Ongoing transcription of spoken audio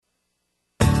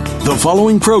The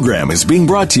following program is being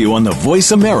brought to you on the Voice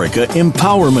America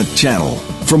Empowerment Channel.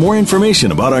 For more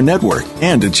information about our network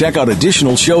and to check out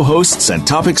additional show hosts and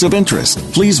topics of interest,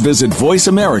 please visit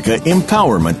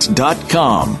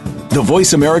voiceamericaempowerment.com. The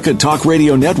Voice America Talk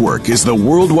Radio Network is the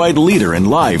worldwide leader in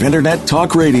live Internet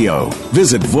talk radio.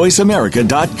 Visit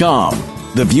voiceamerica.com.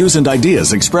 The views and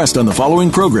ideas expressed on the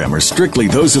following program are strictly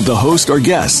those of the host or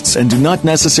guests and do not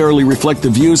necessarily reflect the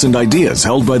views and ideas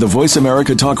held by the Voice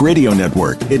America Talk Radio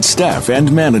Network, its staff,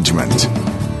 and management.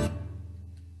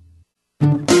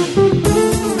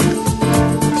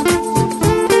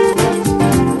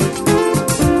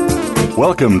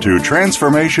 Welcome to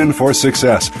Transformation for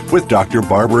Success with Dr.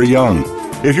 Barbara Young.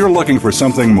 If you're looking for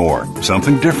something more,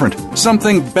 something different,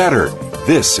 something better,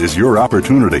 this is your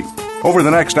opportunity. Over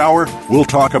the next hour, we'll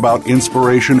talk about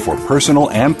inspiration for personal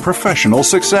and professional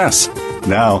success.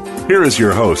 Now, here is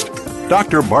your host,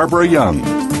 Dr. Barbara Young.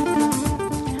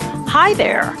 Hi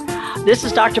there. This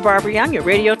is Dr. Barbara Young, your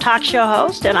radio talk show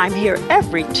host, and I'm here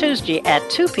every Tuesday at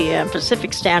 2 p.m.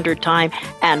 Pacific Standard Time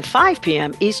and 5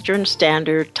 p.m. Eastern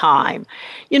Standard Time.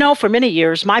 You know, for many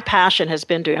years, my passion has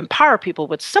been to empower people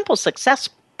with simple success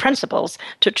principles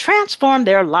to transform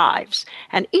their lives.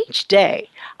 And each day,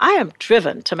 I am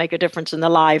driven to make a difference in the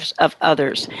lives of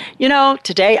others. You know,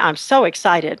 today I'm so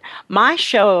excited. My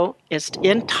show is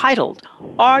entitled,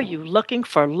 Are You Looking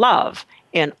for Love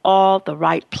in All the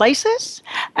Right Places?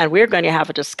 And we're going to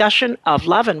have a discussion of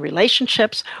love and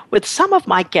relationships with some of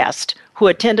my guests who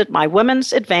attended my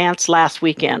Women's Advance last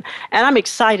weekend. And I'm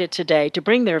excited today to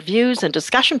bring their views and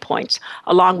discussion points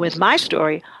along with my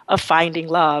story of finding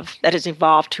love that has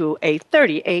evolved to a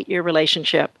 38-year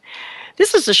relationship.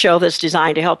 This is a show that's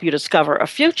designed to help you discover a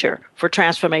future for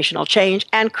transformational change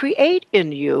and create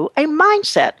in you a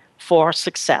mindset for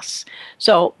success.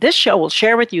 So this show will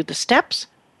share with you the steps,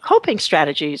 coping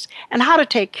strategies, and how to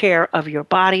take care of your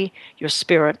body, your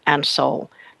spirit, and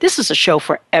soul. This is a show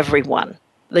for everyone,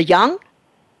 the young,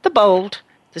 the bold,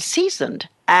 the seasoned,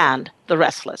 and the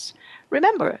restless.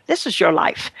 Remember, this is your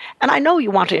life, and I know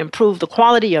you want to improve the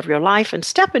quality of your life and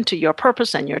step into your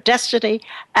purpose and your destiny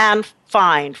and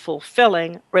find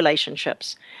fulfilling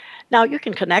relationships. Now, you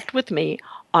can connect with me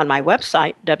on my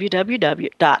website,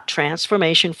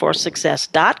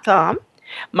 www.transformationforsuccess.com,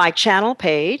 my channel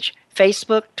page,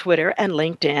 Facebook, Twitter, and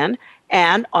LinkedIn,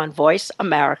 and on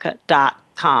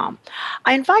voiceamerica.com.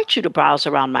 I invite you to browse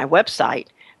around my website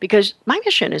because my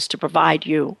mission is to provide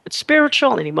you with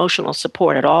spiritual and emotional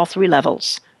support at all three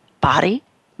levels: body,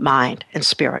 mind, and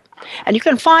spirit. And you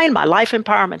can find my life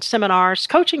empowerment seminars,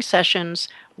 coaching sessions,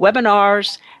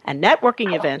 webinars, and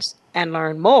networking events and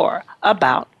learn more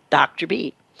about Dr.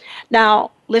 B.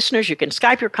 Now, listeners, you can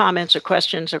Skype your comments or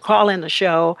questions or call in the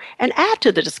show and add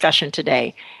to the discussion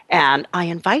today. And I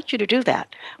invite you to do that.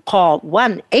 Call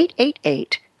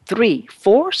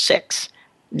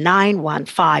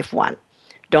 1-888-346-9151.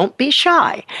 Don't be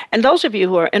shy. And those of you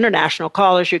who are international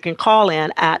callers, you can call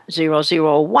in at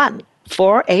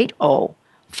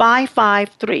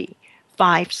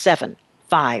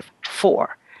 001-480-553-5754.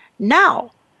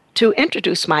 Now, to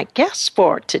introduce my guests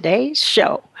for today's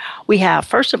show, we have,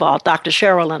 first of all, Dr.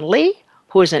 Sherilyn Lee,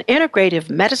 who is an integrative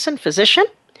medicine physician.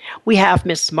 We have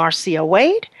Ms. Marcia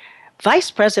Wade,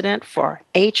 Vice President for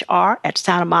HR at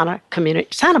Santa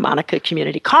Monica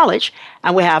Community College.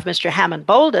 And we have Mr. Hammond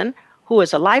Bolden, who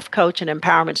is a life coach and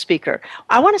empowerment speaker.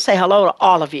 I want to say hello to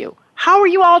all of you. How are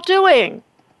you all doing?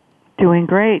 Doing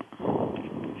great.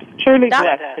 Surely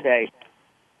blessed today.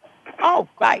 Oh,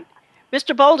 right.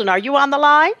 Mr. Bolden, are you on the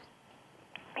line?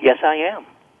 Yes, I am.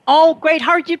 Oh, great.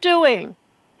 How are you doing?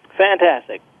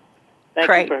 Fantastic. Thank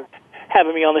Great. you for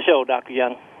having me on the show, Dr.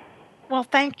 Young. Well,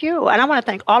 thank you. And I want to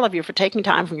thank all of you for taking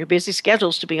time from your busy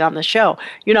schedules to be on the show.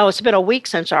 You know, it's been a week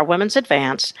since our Women's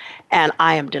Advance, and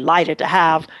I am delighted to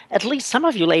have at least some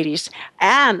of you ladies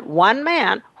and one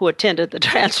man who attended the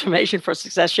Transformation for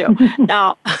Success show.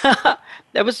 Now,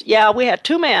 we had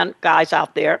two guys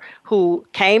out there who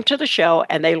came to the show,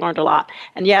 and they learned a lot.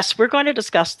 And yes, we're going to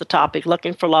discuss the topic,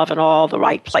 looking for love in all the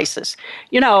right places.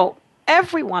 You know,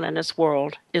 everyone in this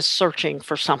world is searching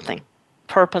for something: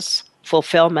 purpose,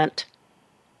 fulfillment,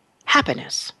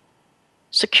 happiness,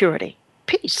 security,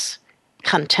 peace,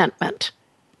 contentment,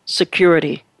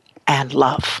 security, and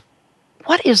love.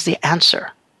 What is the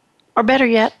answer? Or better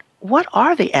yet, what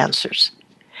are the answers?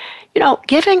 You know,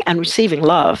 giving and receiving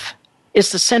love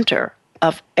is the center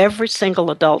of every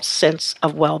single adult's sense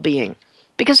of well-being.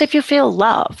 Because if you feel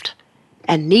loved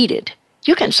and needed,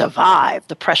 you can survive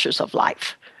the pressures of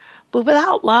life. But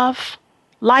without love,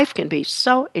 life can be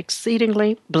so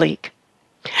exceedingly bleak.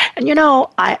 And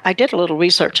I did a little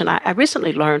research, and I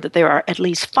recently learned that there are at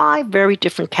least 5 very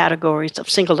different categories of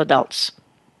single adults: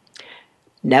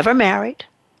 never married,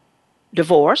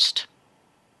 divorced,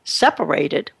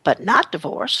 separated but not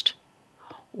divorced,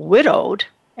 widowed,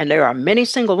 and there are many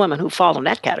single women who fall in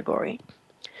that category,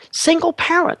 single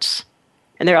parents,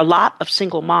 and there are a lot of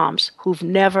single moms who've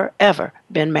never, ever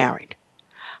been married.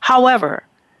 However,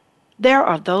 there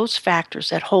are those factors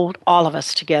that hold all of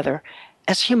us together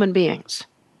as human beings,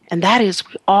 and that is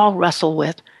we all wrestle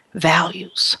with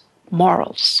values,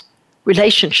 morals,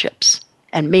 relationships,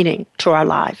 and meaning to our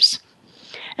lives.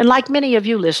 And like many of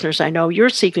you listeners, I know you're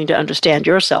seeking to understand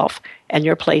yourself and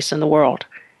your place in the world.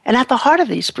 And at the heart of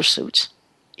these pursuits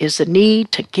is the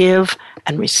need to give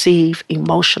and receive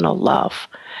emotional love.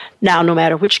 Now, no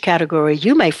matter which category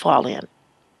you may fall in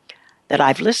that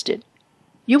I've listed,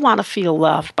 you want to feel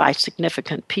loved by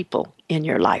significant people in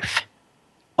your life,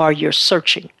 or you're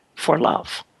searching for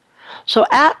love. So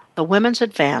at the Women's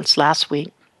Advance last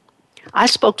week, I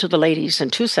spoke to the ladies in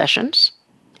 2 sessions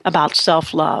about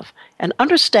self-love and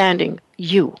understanding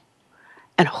you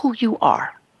and who you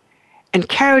are, and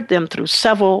carried them through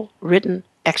several written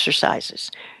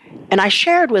exercises. And I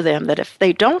shared with them that if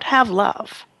they don't have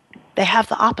love, they have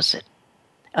the opposite: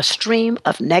 a stream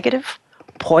of negative,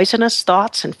 poisonous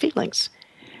thoughts and feelings.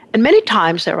 And many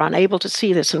times they're unable to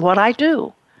see this. And what I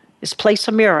do is place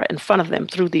a mirror in front of them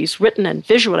through these written and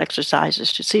visual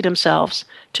exercises to see themselves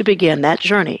to begin that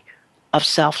journey of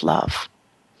self-love.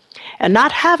 And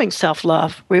not having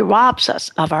self-love robs us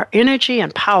of our energy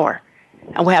and power,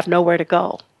 and we have nowhere to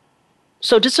go.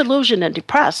 So disillusioned and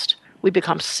depressed, we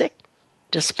become sick,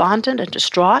 despondent, and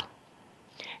distraught.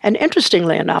 And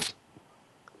interestingly enough,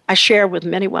 I share with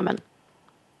many women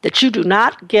that you do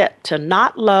not get to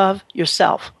not love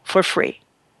yourself for free.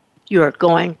 You are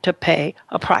going to pay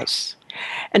a price.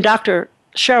 And Dr.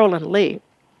 Sherilyn Lee,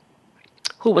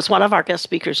 who was one of our guest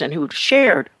speakers and who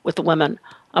shared with the women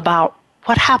about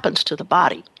what happens to the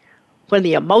body when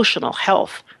the emotional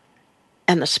health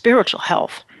and the spiritual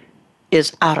health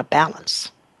is out of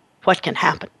balance, what can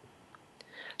happen.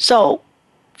 So,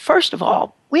 first of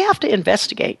all, we have to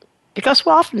investigate, because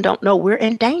we often don't know we're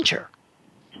in danger.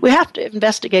 We have to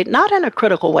investigate not in a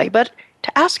critical way, but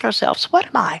to ask ourselves, what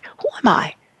am I? Who am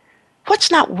I?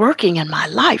 What's not working in my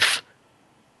life?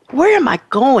 Where am I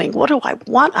going? What do I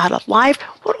want out of life?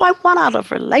 What do I want out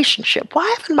of relationship?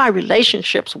 Why haven't my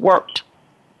relationships worked?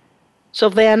 So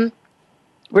then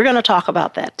we're going to talk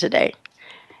about that today.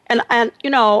 And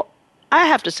I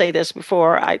have to say this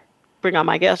before I bring on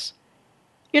my guests.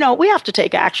 We have to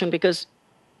take action because,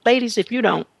 ladies, if you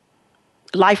don't,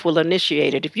 life will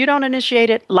initiate it. If you don't initiate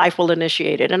it, life will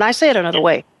initiate it. And I say it another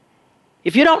way.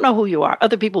 If you don't know who you are,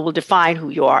 other people will define who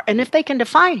you are. And if they can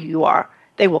define who you are,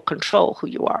 they will control who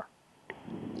you are.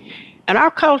 And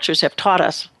our cultures have taught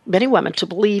us, many women, to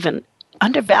believe in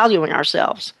undervaluing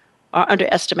ourselves or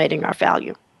underestimating our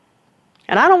value.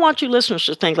 And I don't want you listeners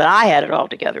to think that I had it all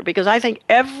together, because I think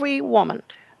every woman,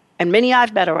 and many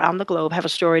I've met around the globe, have a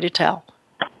story to tell.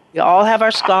 We all have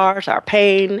our scars, our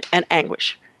pain, and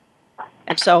anguish.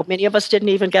 And so many of us didn't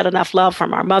even get enough love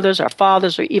from our mothers, our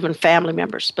fathers, or even family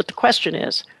members. But the question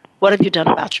is, what have you done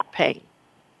about your pain?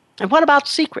 And what about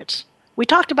secrets? We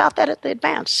talked about that at the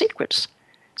Advance. Secrets.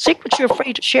 Secrets you're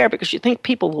afraid to share because you think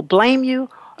people will blame you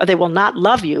or they will not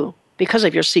love you because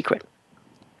of your secret.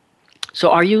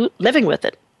 So are you living with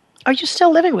it? Are you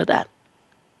still living with that?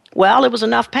 Well, it was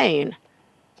enough pain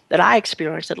that I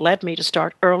experienced that led me to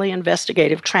start early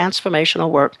investigative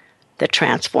transformational work that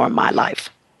transformed my life.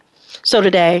 So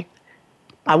today,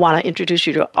 I want to introduce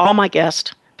you to all my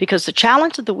guests, because the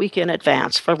challenge of the Weekend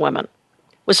Advance for women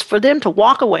was for them to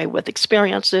walk away with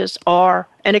experiences or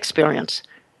an experience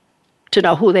to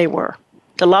know who they were,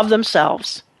 to love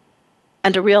themselves,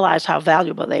 and to realize how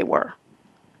valuable they were,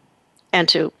 and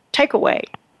to take away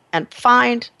and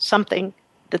find something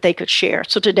that they could share.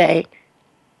 So today,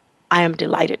 I am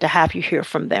delighted to have you hear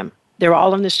from them. They're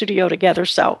all in the studio together.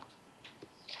 So,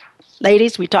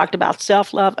 ladies, we talked about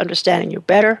self-love, understanding you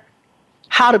better,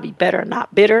 how to be better,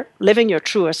 not bitter, living your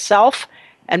truest self,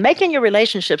 and making your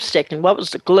relationship stick. And what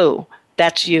was the glue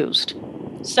that's used?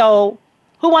 So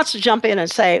who wants to jump in and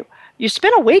say, you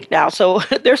spent a week now, so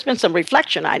there's been some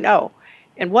reflection, I know.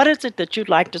 And what is it that you'd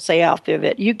like to say out there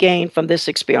that you gained from this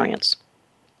experience?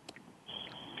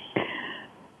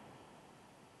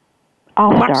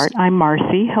 I'll start. I'm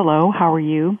Marcy. Hello, how are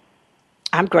you?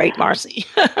 I'm great, Marcy.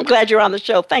 I'm glad you're on the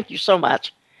show. Thank you so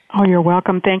much. Oh, you're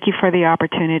welcome. Thank you for the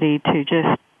opportunity to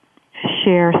just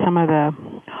share some of the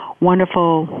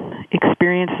wonderful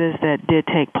experiences that did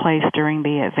take place during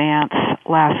the Advance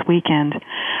last weekend.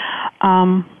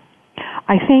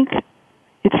 I think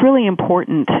it's really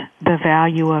important, the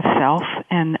value of self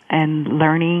and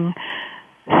learning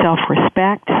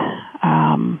self-respect,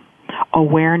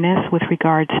 awareness with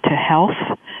regards to health,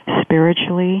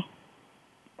 spiritually,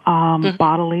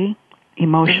 bodily,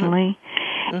 emotionally.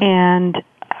 Mm-hmm. And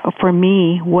for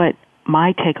me, what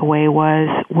my takeaway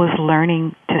was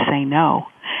learning to say no.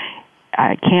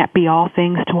 I can't be all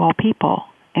things to all people.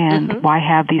 And why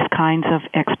have these kinds of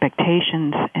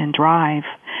expectations and drive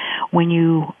when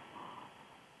you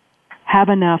have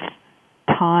enough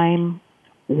time,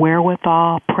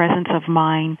 wherewithal, presence of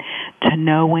mind to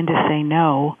know when to say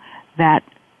no? That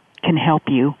can help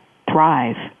you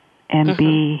thrive and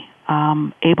be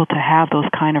able to have those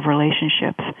kind of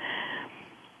relationships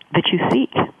that you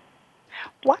seek.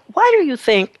 Why do you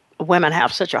think women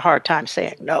have such a hard time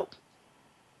saying no?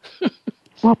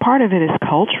 Well, part of it is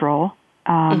cultural.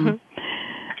 At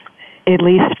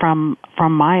least from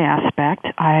my aspect,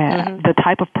 the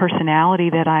type of personality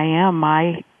that I am,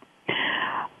 I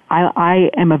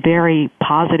am a very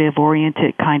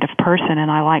positive-oriented kind of person,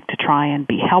 and I like to try and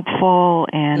be helpful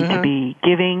and to be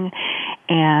giving,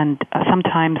 and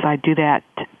sometimes I do that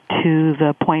to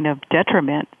the point of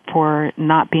detriment for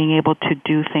not being able to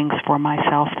do things for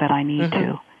myself that I need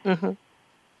to.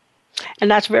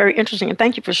 And that's very interesting. And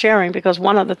thank you for sharing, because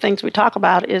one of the things we talk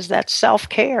about is that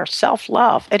self-care,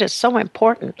 self-love. It is so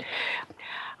important.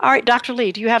 All right, Dr.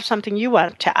 Lee, do you have something you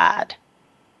want to add?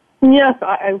 Yes,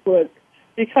 I would.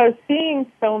 Because seeing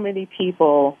so many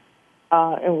people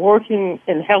and working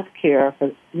in healthcare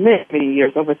for many, many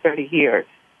years, over 30 years,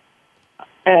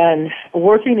 and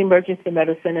working in emergency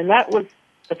medicine, and that was,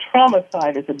 the trauma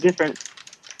side is a different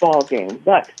ballgame.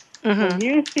 But when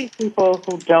you see people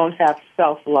who don't have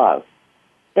self-love,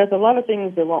 there's a lot of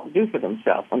things they won't do for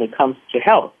themselves when it comes to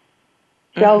health.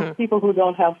 People who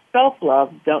don't have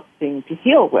self-love don't seem to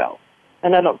heal well.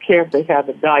 And I don't care if they have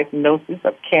a diagnosis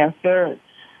of cancer,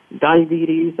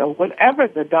 diabetes, or whatever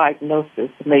the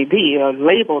diagnosis may be, or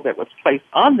label that was placed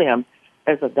on them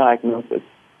as a diagnosis.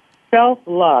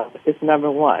 Self-love is number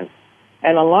one.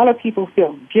 And a lot of people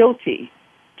feel guilty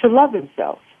to love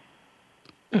themselves.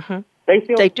 They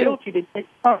feel guilty to take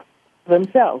care of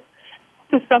themselves.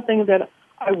 This is something that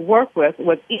I work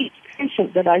with each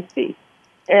patient that I see.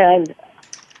 And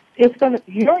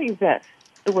your event,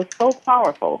 it was so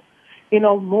powerful. You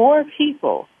know, more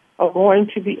people are going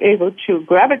to be able to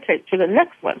gravitate to the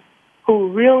next one who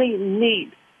really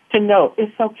need to know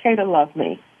it's okay to love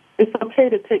me. It's okay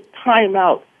to take time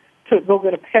out to go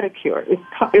get a pedicure.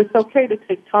 It's okay to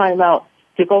take time out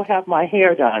to go have my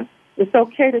hair done. It's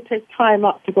okay to take time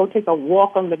out to go take a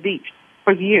walk on the beach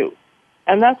for you.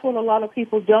 And that's what a lot of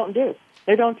people don't do.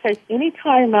 They don't take any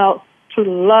time out to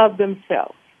love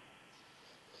themselves.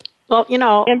 Well, you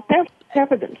know. And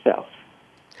pamper themselves.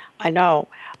 I know.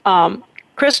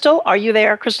 Crystal, are you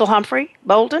there? Crystal Humphrey,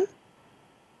 Bolden?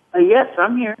 Yes,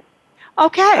 I'm here.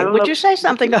 Okay. Would you say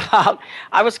something about,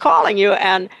 I was calling you,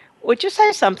 and would you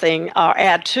say something or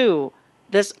add to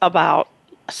this about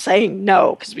saying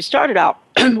no? Because we started out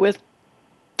with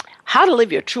how to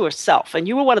live your truest self, and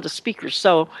you were one of the speakers,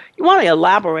 so you want to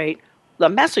elaborate the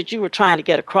message you were trying to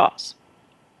get across.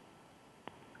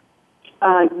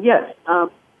 Yes,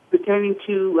 pertaining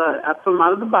to, from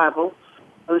out of the Bible,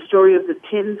 the story of the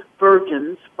 10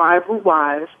 virgins, 5 were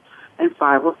wise and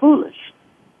 5 were foolish.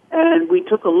 And we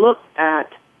took a look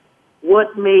at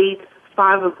what made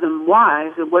 5 of them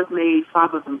wise and what made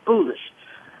 5 of them foolish.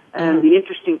 And the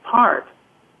interesting part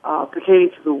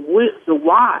pertaining to the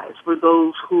wise were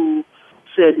those who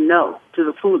said no to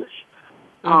the foolish.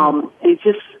 It's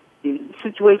just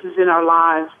situations in our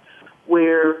lives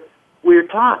where we're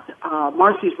taught,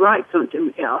 Marcy's right,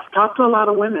 I've talked to a lot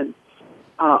of women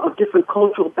of different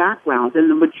cultural backgrounds, and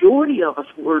the majority of us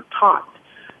were taught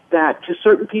that to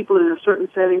certain people in a certain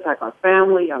settings, like our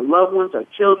family, our loved ones, our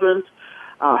children,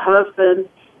 our husband,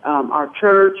 our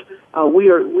church,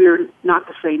 we're not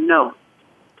to say no,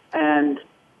 and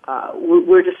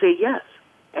we're to say yes.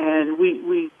 And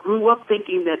we grew up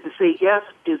thinking that to say yes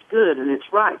is good and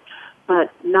it's right,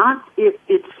 but not if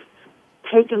it's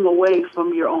taken away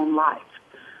from your own life.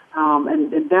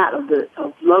 And that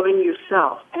of loving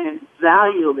yourself and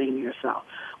valuing yourself.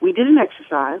 We did an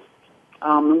exercise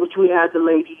in which we had the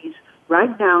ladies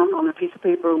write down on a piece of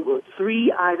paper with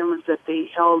 3 items that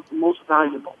they held most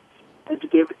valuable, and to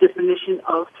give a definition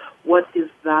of what is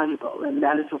valuable. And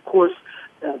that is, of course,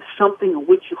 something in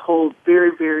which you hold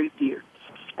very, very dear.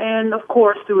 And, of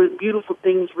course, there were beautiful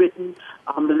things written.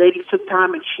 The ladies took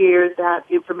time and shared that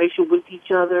information with each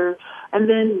other, and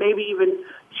then maybe even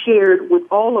shared with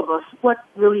all of us what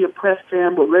really impressed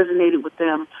them, what resonated with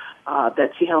them,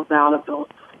 that she held valuable.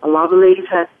 A lot of the ladies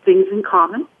had things in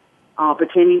common.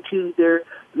 pertaining to their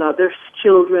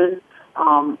children,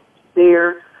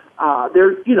 their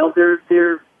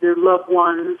loved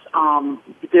ones,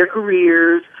 their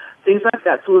careers, things like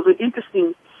that. So it was an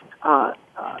interesting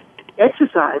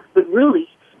exercise, but really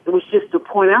it was just to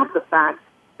point out the fact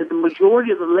that the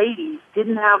majority of the ladies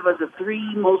didn't have as the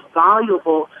three most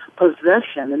valuable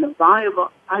possession and the valuable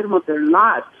item of their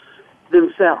lives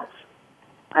themselves.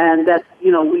 And that,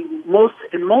 in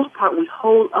most part, we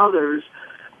hold others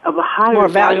of a higher more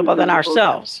valuable than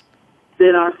ourselves.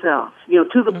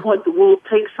 To the point that we'll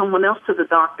take someone else to the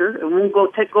doctor and we'll go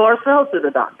ourselves to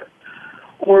the doctor.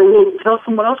 Or we'll tell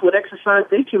someone else what exercise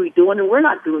they should be doing and we're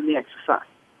not doing the exercise.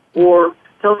 Or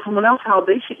tell someone else how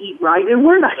they should eat right and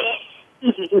we're not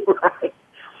eating right.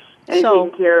 And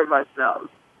taking care of ourselves.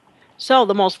 So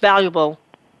the most valuable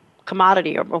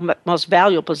commodity or most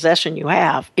valuable possession you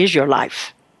have is your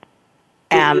life.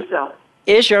 And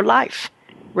is your life,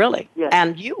 really. Yes.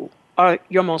 And you are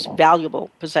your most valuable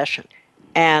possession.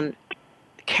 And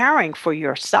caring for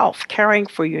yourself, caring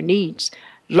for your needs,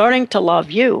 learning to love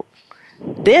you,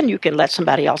 then you can let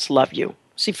somebody else love you.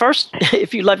 See, first,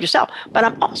 if you love yourself. But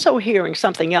I'm also hearing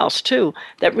something else, too,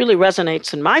 that really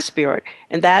resonates in my spirit,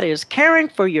 and that is caring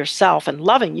for yourself and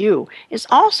loving you is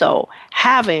also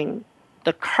having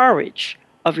the courage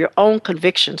of your own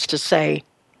convictions to say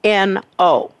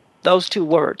N-O, those two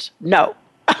words, no.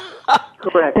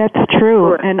 Correct. That's true.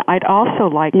 Correct. And I'd also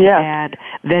like to add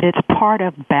that it's part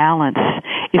of balance.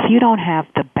 If you don't have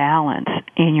the balance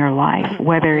in your life,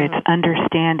 whether it's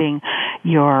understanding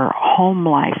your home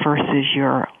life versus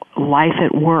your life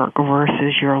at work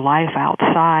versus your life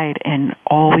outside and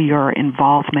all your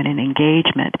involvement and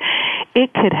engagement,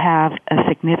 it could have a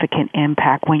significant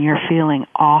impact when you're feeling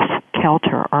off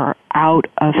kilter or out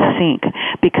of sync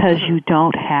because you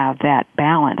don't have that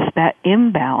balance. That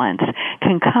imbalance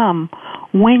can come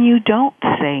when you don't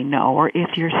say no or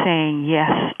if you're saying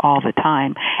yes all the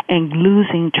time and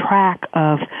losing track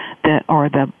of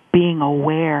the being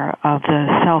aware of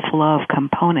the self-love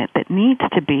component that needs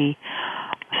to be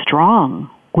strong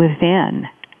within.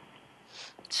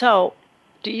 So,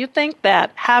 do you think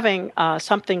that having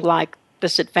something like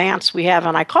this advance we have,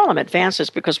 and I call them advances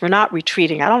because we're not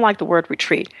retreating. I don't like the word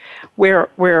retreat. We're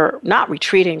not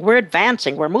retreating. We're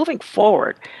advancing. We're moving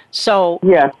forward. So,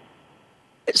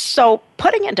 So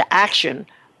putting into action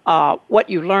what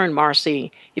you learned,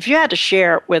 Marcy, if you had to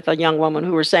share with a young woman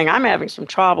who was saying, I'm having some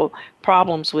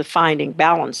problems with finding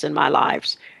balance in my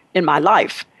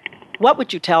life, what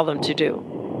would you tell them to do?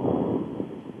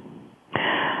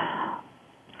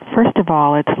 First of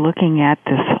all, it's looking at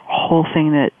this whole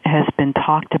thing that has been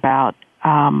talked about,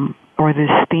 or this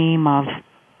theme of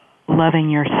loving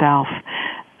yourself,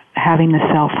 having the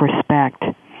self-respect,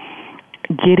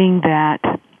 getting that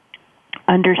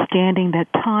understanding that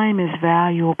time is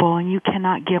valuable and you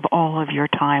cannot give all of your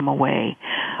time away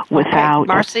without...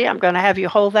 Okay, Marcy, I'm going to have you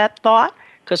hold that thought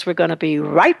because we're going to be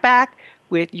right back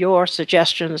with your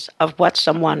suggestions of what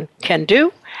someone can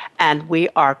do. And we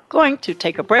are going to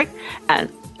take a break.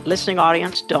 And listening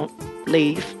audience, don't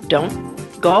leave. Don't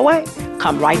go away.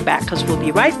 Come right back because we'll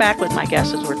be right back with my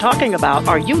guests as we're talking about,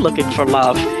 are you looking for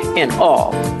love in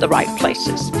all the right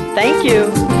places? Thank you.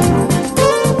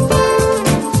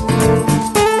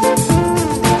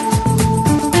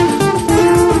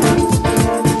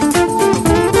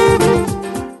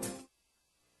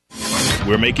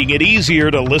 We're making it easier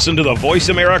to listen to the Voice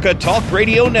America Talk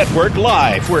Radio Network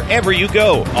live wherever you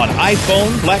go on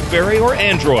iPhone, BlackBerry, or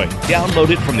Android. Download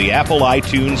it from the Apple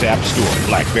iTunes App Store,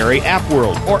 BlackBerry App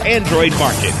World, or Android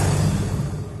Market.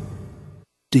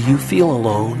 Do you feel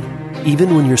alone,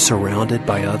 even when you're surrounded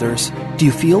by others? Do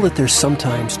you feel that there's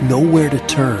sometimes nowhere to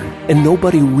turn and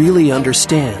nobody really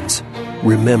understands?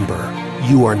 Remember,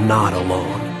 you are not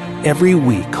alone. Every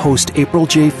week, host April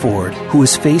J. Ford, who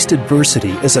has faced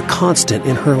adversity as a constant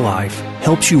in her life,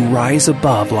 helps you rise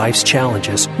above life's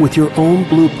challenges with your own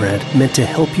blueprint meant to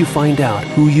help you find out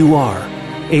who you are.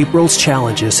 April's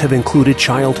challenges have included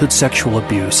childhood sexual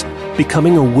abuse,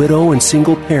 becoming a widow and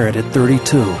single parent at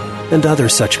 32, and other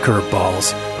such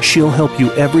curveballs. She'll help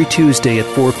you every Tuesday at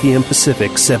 4 p.m.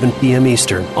 Pacific, 7 p.m.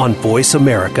 Eastern on Voice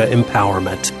America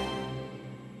Empowerment.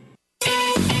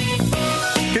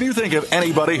 Think of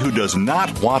anybody who does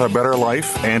not want a better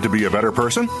life and to be a better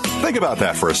person? Think about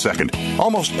that for a second.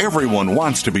 Almost everyone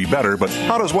wants to be better, but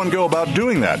how does one go about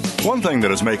doing that? One thing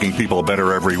that is making people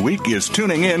better every week is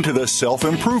tuning in to the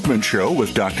Self-Improvement Show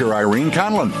with Dr. Irene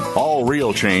Conlon. All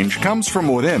real change comes from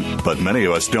within, but many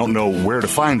of us don't know where to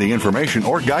find the information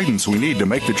or guidance we need to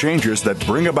make the changes that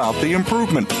bring about the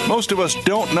improvement. Most of us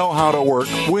don't know how to work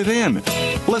within.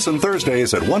 Listen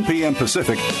Thursdays at 1 p.m.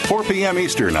 Pacific, 4 p.m.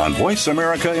 Eastern on Voice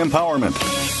America Empowerment. empowerment.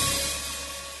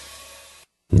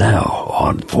 Now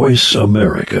on Voice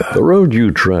America. The road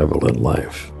you travel in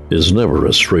life is never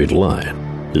a straight line.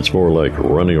 It's more like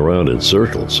running around in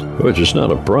circles, which is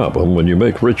not a problem when you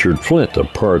make Richard Flint a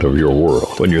part of your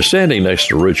world. When you're standing next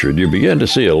to Richard, you begin to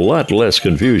see a lot less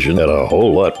confusion and a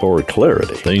whole lot more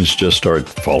clarity. Things just start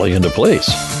falling into place.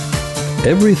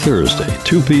 Every Thursday,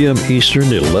 2 p.m.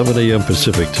 Eastern, 11 a.m.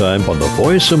 Pacific Time on the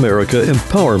Voice America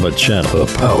Empowerment Channel.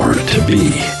 The Power to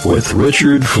Be with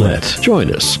Richard Flint.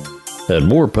 Join us, and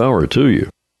more power to you.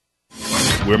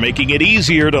 We're making it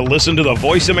easier to listen to the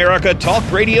Voice America Talk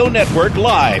Radio Network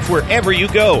live wherever you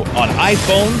go on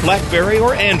iPhone, BlackBerry,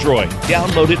 or Android.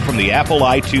 Download it from the Apple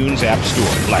iTunes App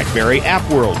Store, BlackBerry App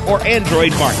World, or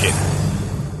Android Market.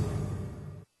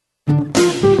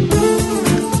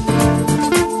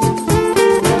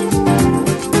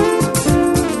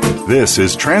 This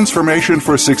is Transformation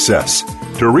for Success.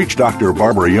 To reach Dr.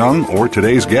 Barbara Young or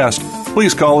today's guest,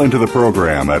 please call into the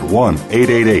program at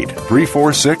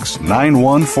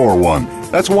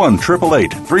 1-888-346-9141. That's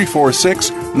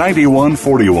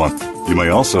 1-888-346-9141. You may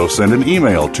also send an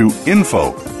email to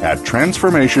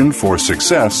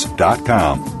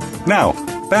info@transformationforsuccess.com. Now,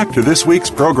 back to this week's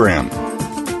program.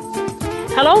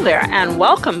 Hello there, and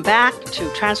welcome back to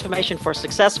Transformation for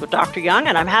Success with Dr. Young,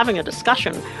 and I'm having a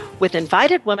discussion with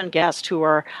invited women guests who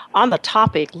are on the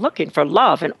topic looking for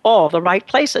love in all the right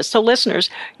places. So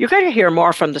listeners, you're going to hear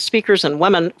more from the speakers and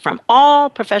women from all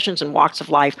professions and walks of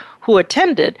life who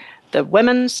attended the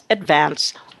Women's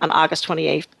Advance on August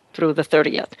 28th through the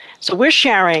 30th. So we're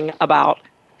sharing about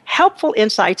helpful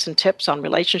insights and tips on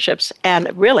relationships,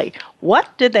 and really, what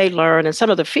did they learn and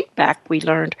some of the feedback we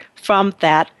learned from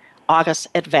that August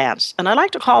Advance. And I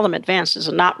like to call them advances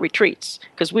and not retreats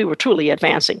because we were truly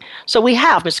advancing. So we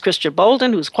have Ms. Christian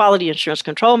Bolden, who's Quality Insurance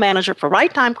Control Manager for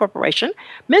Right Time Corporation,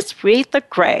 Ms. Retha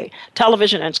Gray,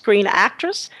 television and screen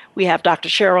actress. We have Dr.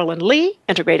 Sherilyn Lee,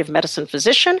 Integrative Medicine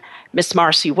Physician, Ms.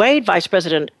 Marcy Wade, Vice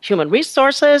President Human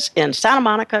Resources in Santa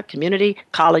Monica Community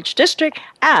College District,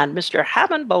 and Mr.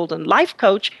 Hammond Bolden, Life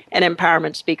Coach and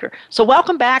Empowerment Speaker. So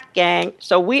welcome back, gang.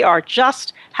 So we are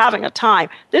just having a time.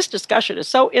 This discussion is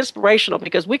so inspirational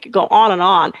because we could go on.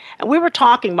 And we were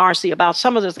talking, Marcy, about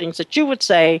some of the things that you would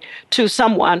say to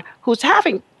someone who's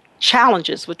having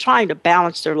challenges with trying to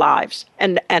balance their lives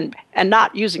and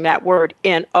not using that word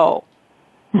N-O.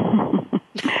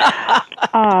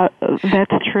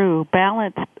 That's true.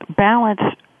 Balance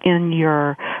in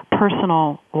your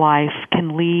personal life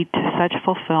can lead to such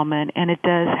fulfillment, and it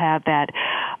does have that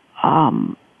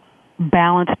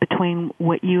balance between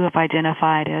what you have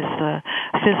identified as the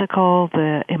physical,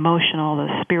 the emotional,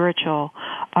 the spiritual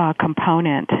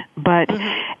component. But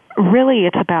really,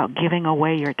 it's about giving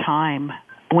away your time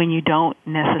when you don't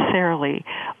necessarily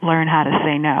learn how to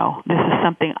say no. This is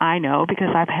something I know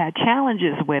because I've had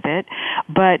challenges with it,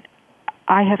 but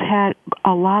I have had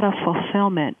a lot of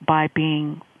fulfillment by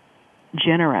being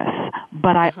generous.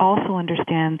 But I also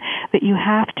understand that you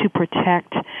have to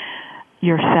protect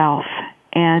yourself.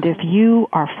 And if you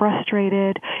are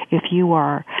frustrated, if you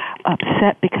are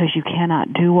upset because you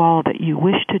cannot do all that you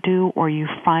wish to do, or you're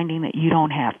finding that you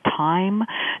don't have time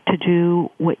to do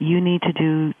what you need to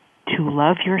do to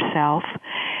love yourself,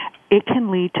 it can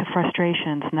lead to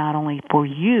frustrations not only for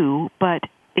you, but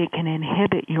it can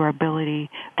inhibit your ability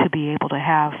to be able to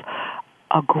have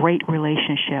a great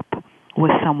relationship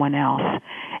with someone else.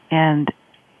 And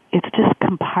it's just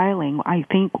compiling. I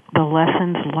think the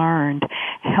lessons learned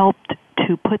helped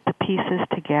to put the pieces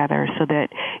together so that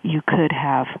you could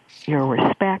have your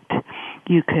respect,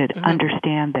 you could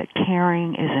understand that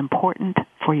caring is important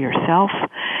for yourself,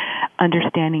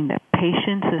 understanding that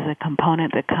patience is a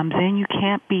component that comes in. You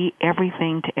can't be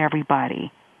everything to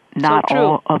everybody, not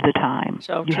all of the time.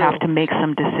 You have to make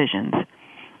some decisions.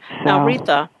 Now,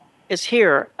 Retha is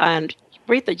here, and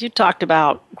Retha, you talked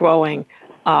about growing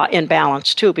in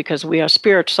balance too, because we are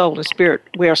spirit, soul, and spirit.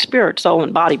 We are spirit, soul,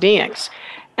 and body beings.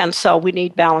 And so we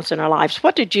need balance in our lives.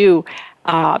 What did you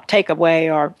take away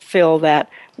or feel that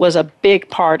was a big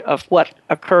part of what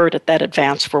occurred at that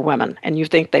advance for women, and you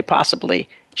think they possibly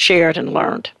shared and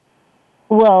learned?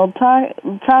 Well,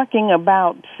 talking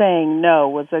about saying no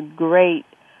was a great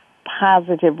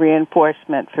positive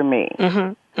reinforcement for me.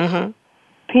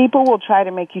 People will try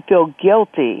to make you feel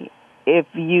guilty if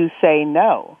you say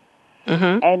no.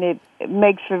 And it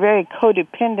makes for very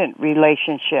codependent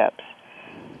relationships,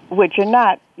 which are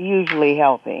not usually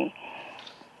healthy.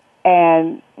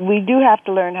 And we do have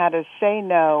to learn how to say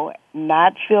no,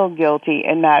 not feel guilty,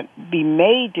 and not be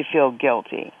made to feel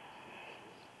guilty.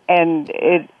 And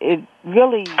it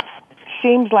really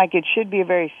seems like it should be a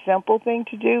very simple thing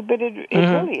to do, but it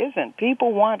really isn't.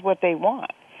 People want what they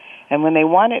want. And when they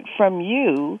want it from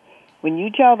you, when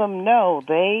you tell them no,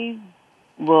 they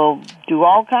will do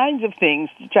all kinds of things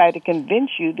to try to convince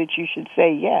you that you should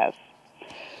say yes.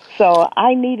 So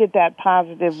I needed that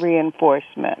positive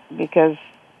reinforcement because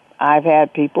I've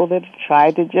had people that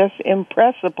try to just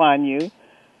impress upon you,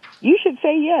 you should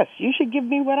say yes, you should give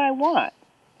me what I want.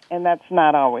 And that's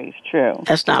not always true.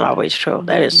 That's not always true.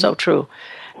 That is so true.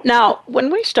 Now,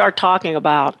 when we start talking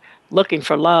about looking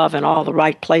for love in all the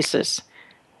right places,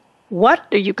 what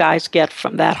do you guys get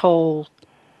from that whole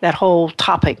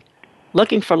topic?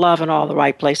 Looking for love in all the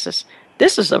right places.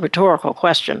 This is a rhetorical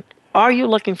question. Are you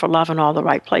looking for love in all the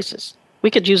right places?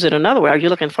 We could use it another way. Are you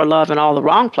looking for love in all the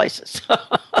wrong places?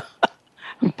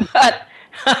 But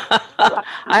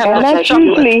and that's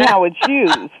usually how it's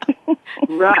used.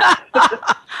 Right.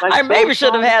 I maybe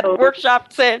should have had a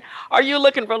workshop saying, are you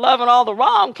looking for love in all the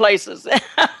wrong places?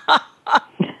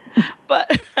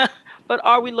 But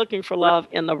are we looking for love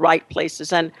in the right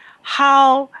places? And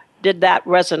how did that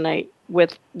resonate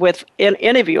with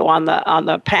any of you on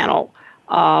the panel,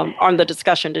 on the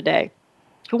discussion today?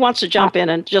 Who wants to jump in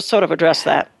and just sort of address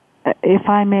that? If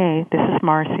I may, this is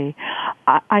Marcy.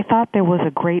 I thought there was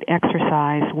a great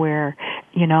exercise where,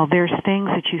 there's things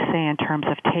that you say in terms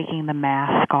of taking the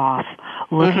mask off,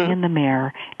 looking in the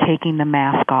mirror, taking the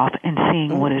mask off, and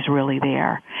seeing what is really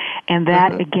there. And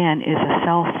that, again, is a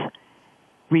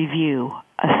self-review,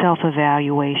 a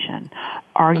self-evaluation.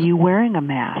 Are you wearing a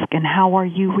mask, and how are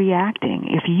you reacting?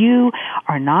 If you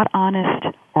are not honest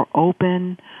or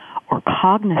open or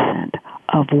cognizant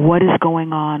of what is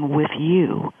going on with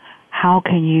you, how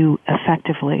can you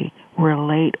effectively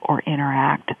relate or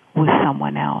interact with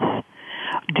someone else?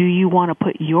 Do you want to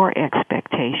put your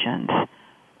expectations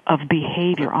of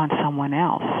behavior on someone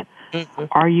else?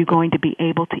 Are you going to be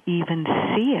able to even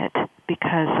see it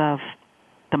because of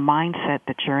the mindset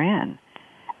that you're in?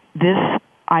 This,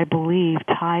 I believe,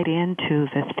 tied into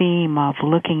the theme of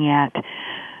looking at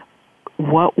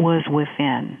what was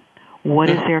within. What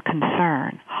is their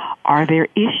concern? Are there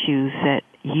issues that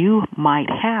you might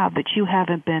have that you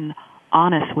haven't been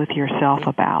honest with yourself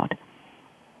about?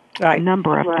 Right. A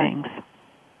number of things.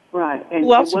 Right. And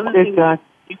well, one of the things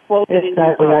you quoted in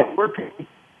your workshop,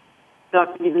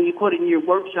 you quoted in your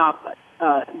workshop,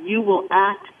 you will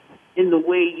act in the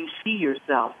way you see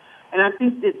yourself. And I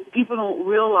think that people don't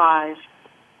realize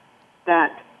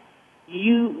that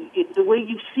the way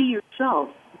you see yourself,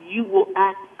 you will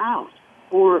act out,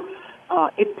 or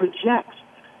it projects.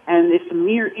 And it's a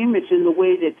mirror image in the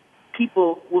way that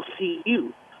people will see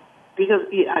you. Because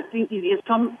I think in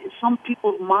some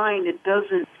people's mind, it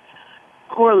doesn't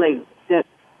correlate that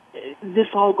this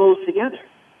all goes together.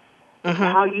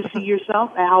 How you see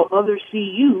yourself and how others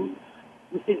see you,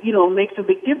 makes a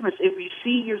big difference. If you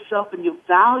see yourself and you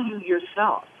value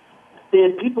yourself,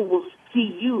 then people will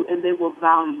see you and they will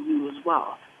value you as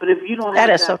well. But if you don't have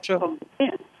that so true. From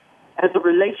within, as a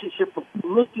relationship of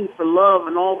looking for love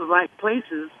in all the right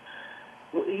places,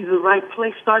 the right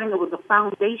place, starting with the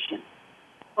foundation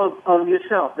of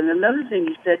yourself. And another thing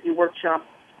you said in your workshop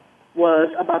was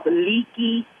about the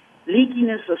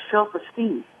leakiness of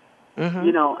self-esteem,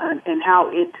 and how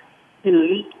it can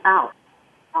leak out,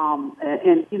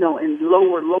 and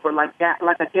lower, like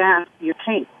a gas in your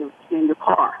tank in your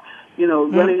car,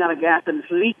 running out of gas and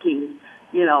it's leaking,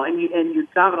 and you're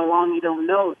driving along, you don't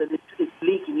know that it's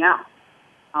leaking out,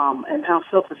 and how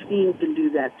self-esteem can do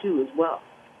that too as well.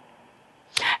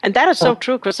 And that is so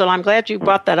true, Crystal. I'm glad you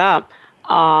brought that up,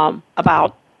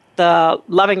 about the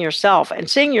loving yourself and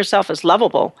seeing yourself as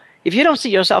lovable. If you don't see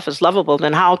yourself as lovable,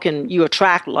 then how can you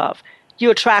attract love? You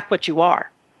attract what you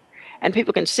are, and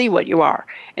people can see what you are.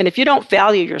 And if you don't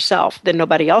value yourself, then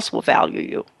nobody else will value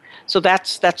you. So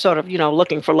that's sort of,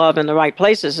 looking for love in the right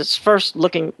places. It's first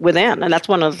looking within, and that's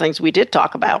one of the things we did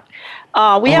talk about.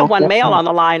 We have one male on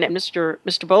the line, and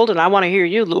Mr. Bolden, I want to hear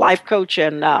you, the life coach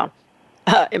and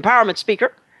empowerment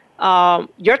speaker,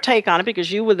 your take on it,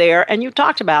 because you were there and you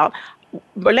talked about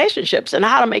relationships and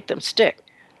how to make them stick.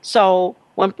 So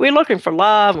when we're looking for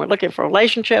love, we're looking for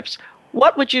relationships,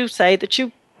 what would you say that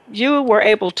you were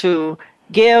able to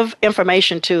give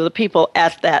information to the people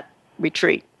at that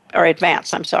retreat, or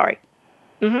advance, I'm sorry?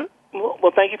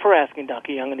 Well, thank you for asking,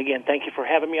 Dr. Young. And again, thank you for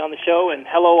having me on the show. And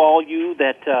hello, all you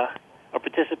that are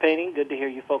participating. Good to hear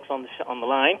you folks on the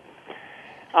line.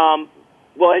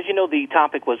 Well, as you know, the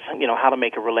topic was, how to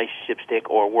make a relationship stick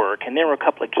or work. And there were a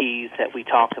couple of keys that we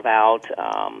talked about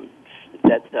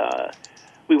that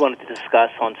we wanted to discuss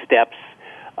on steps.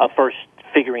 First,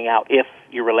 figuring out if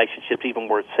your relationship's even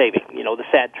worth saving. The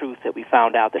sad truth that we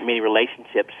found out that many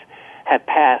relationships have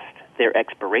passed their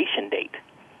expiration date.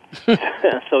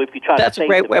 So if you try That's to save a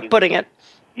great them, way of putting it.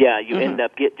 Yeah, you end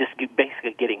up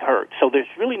basically getting hurt. So there's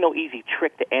really no easy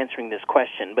trick to answering this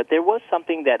question. But there was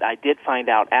something that I did find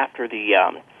out after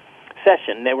the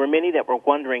session. There were many that were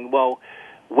wondering, well,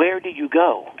 where do you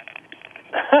go?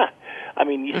 I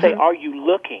mean, you say, are you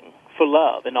looking for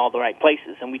love in all the right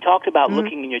places? And we talked about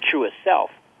looking in your truest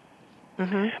self.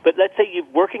 But let's say you're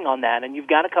working on that, and you've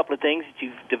got a couple of things that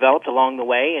you've developed along the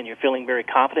way, and you're feeling very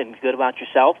confident and good about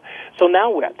yourself. So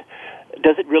now what?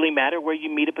 Does it really matter where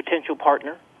you meet a potential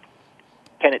partner?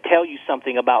 Can it tell you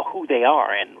something about who they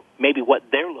are and maybe what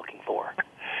they're looking for?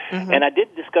 And I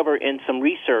did discover in some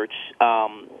research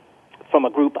from a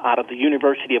group out of the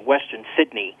University of Western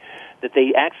Sydney that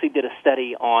they actually did a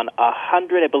study on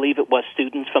 100, I believe it was,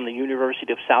 students from the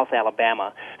University of South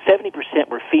Alabama. 70%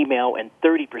 were female and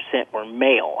 30% were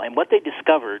male. And what they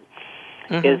discovered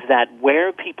is that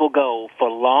where people go for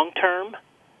long-term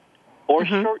or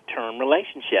short-term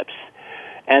relationships,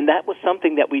 and that was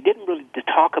something that we didn't really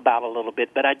talk about a little bit,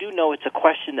 but I do know it's a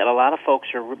question that a lot of folks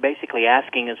are basically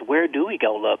asking is, where do we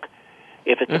go look?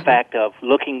 If it's a fact of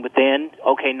looking within,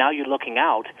 okay, now you're looking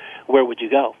out, where would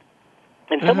you go?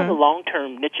 And some of the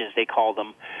long-term niches, they call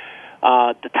them,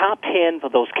 the top 10 for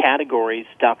those categories,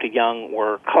 Dr. Young,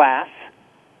 were class,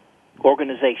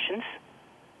 organizations,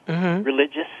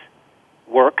 religious,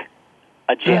 work,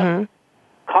 a gym,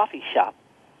 coffee shop,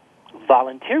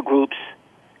 volunteer groups,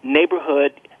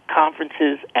 neighborhood,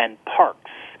 conferences, and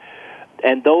parks.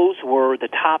 And those were the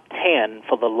top 10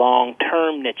 for the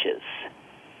long-term niches.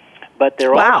 But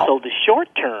there are also the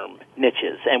short-term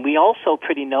niches, and we also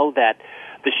pretty know that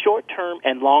the short-term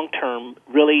and long-term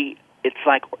really, it's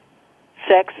like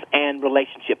sex and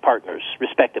relationship partners,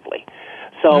 respectively.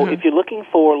 So if you're looking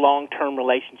for long-term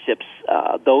relationships,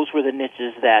 those were the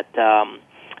niches that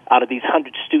out of these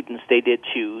 100 students they did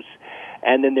choose.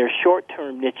 And then their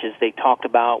short-term niches they talked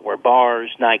about were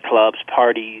bars, nightclubs,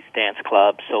 parties, dance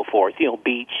clubs, so forth,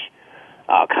 beach,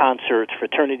 concerts,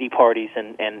 fraternity parties,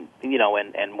 and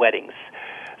weddings.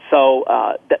 So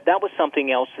that was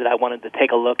something else that I wanted to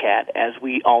take a look at as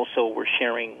we also were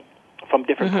sharing from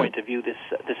different points of view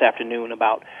this afternoon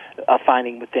about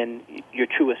finding within your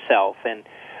truest self and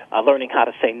learning how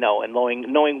to say no and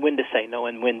knowing when to say no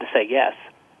and when to say yes.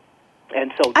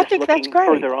 And so just looking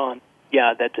further on,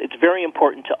 that it's very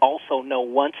important to also know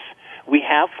once we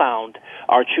have found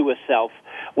our truest self,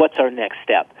 what's our next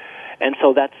step. And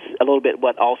so that's a little bit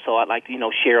what also I'd like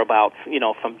to, share about,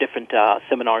 from different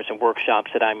seminars and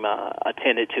workshops that I'm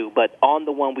attended to. But on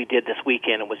the one we did this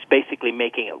weekend, it was basically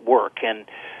making it work and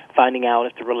finding out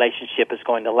if the relationship is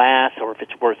going to last or if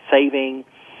it's worth saving.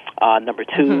 Number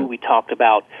two, we talked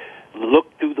about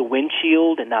look through the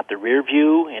windshield and not the rear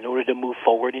view. In order to move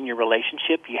forward in your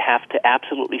relationship, you have to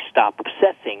absolutely stop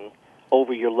obsessing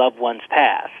over your loved one's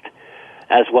past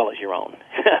as well as your own.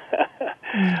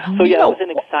 So, it was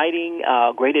an exciting,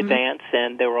 great advance,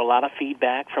 and there were a lot of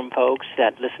feedback from folks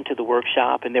that listened to the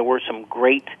workshop, and there were some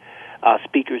great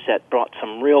speakers that brought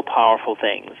some real powerful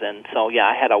things. And so,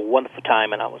 I had a wonderful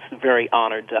time, and I was very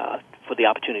honored for the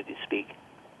opportunity to speak.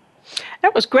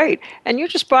 That was great. And you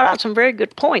just brought out some very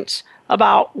good points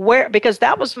about where, because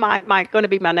that was my going to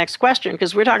be my next question,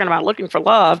 because we're talking about looking for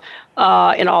love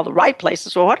in all the right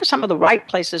places. Well, what are some of the right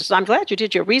places? I'm glad you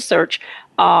did your research,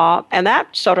 and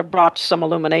that sort of brought some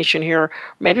illumination here,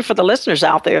 maybe for the listeners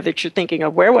out there that you're thinking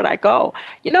of, where would I go?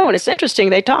 And it's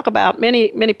interesting. They talk about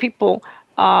many people,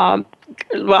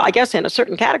 well, I guess in a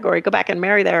certain category, go back and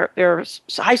marry their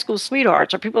high school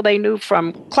sweethearts or people they knew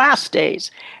from class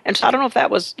days. And so I don't know if that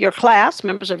was your class,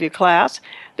 members of your class.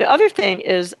 The other thing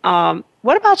is,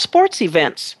 what about sports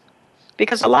events?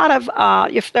 Because if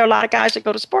there are a lot of guys that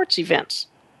go to sports events.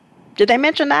 Did they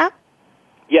mention that?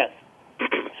 Yes,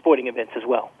 sporting events as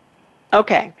well.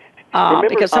 Okay. Remember,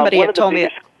 because somebody had told me.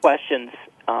 One of the biggest questions,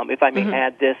 if I may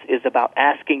add this, is about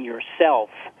asking yourself,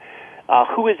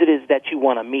 who is it that you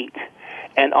want to meet?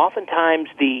 And oftentimes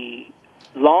the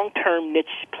long-term niche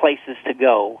places to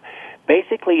go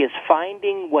basically is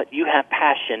finding what you have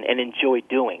passion and enjoy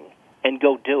doing and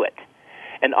go do it.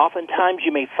 And oftentimes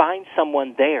you may find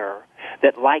someone there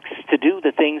that likes to do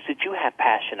the things that you have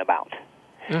passion about.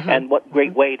 And what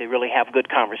great way to really have good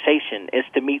conversation is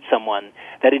to meet someone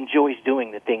that enjoys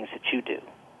doing the things that you do.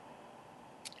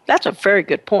 That's a very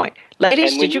good point.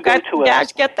 Ladies, did you guys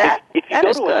get that? If you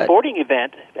go to a sporting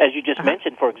event, as you just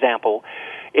mentioned, for example,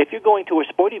 if you're going to a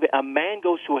sporting event, a man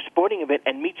goes to a sporting event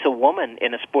and meets a woman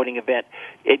in a sporting event,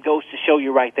 it goes to show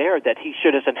you right there that he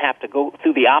sure doesn't have to go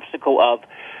through the obstacle of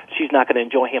she's not going to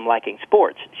enjoy him liking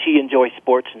sports. She enjoys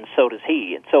sports, and so does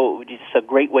he. And so it's a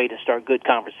great way to start good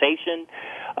conversation.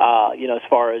 As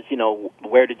far as,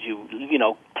 where did you,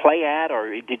 play at,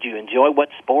 or did you enjoy what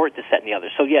sport, this, that, and the other.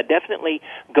 So, yeah, definitely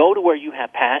go to where you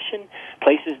have passion,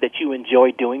 places that you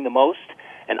enjoy doing the most,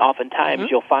 and oftentimes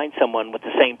you'll find someone with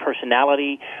the same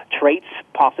personality traits,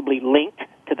 possibly linked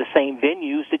to the same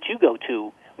venues that you go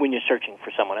to when you're searching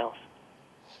for someone else.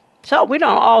 So we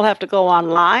don't all have to go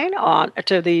online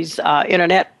to these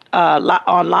internet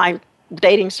online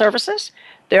dating services.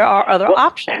 There are other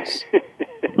options.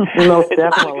 Most it's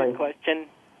definitely. a good question.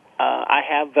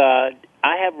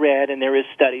 I have read, and there is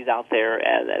studies out there,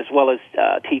 as well as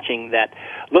teaching, that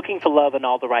looking for love in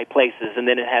all the right places, and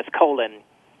then it has :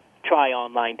 try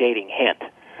online dating, hint.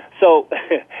 So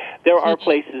there are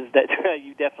places that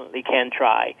you definitely can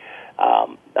try,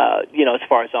 as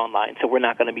far as online. So we're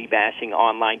not going to be bashing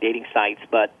online dating sites,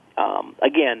 but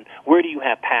again, where do you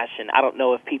have passion? I don't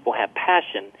know if people have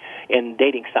passion in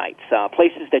dating sites,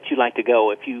 places that you like to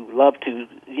go. If you love to,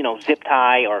 zip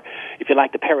tie, or if you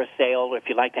like to parasail, or if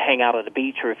you like to hang out at the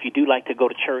beach, or if you do like to go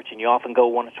to church and you often go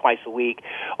once or twice a week,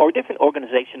 or different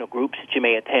organizational groups that you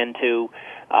may attend to,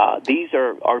 these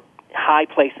are high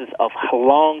places of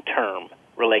long-term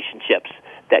relationships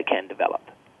that can develop.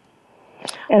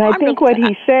 And I think what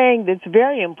he's saying that's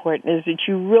very important is that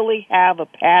you really have a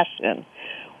passion.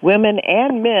 Women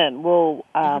and men will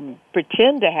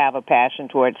pretend to have a passion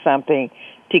towards something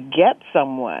to get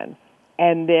someone,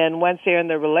 and then once they're in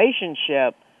the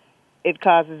relationship, it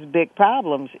causes big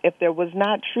problems if there was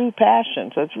not true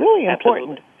passion. So it's really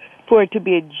important for it to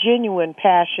be a genuine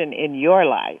passion in your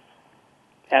life.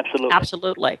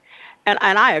 Absolutely. And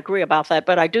I agree about that,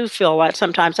 but I do feel like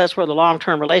sometimes that's where the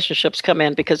long-term relationships come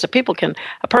in, because a person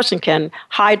can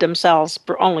hide themselves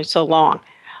for only so long.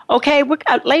 Okay,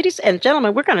 ladies and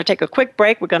gentlemen, we're going to take a quick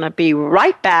break. We're going to be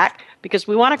right back because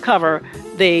we want to cover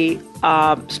the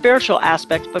spiritual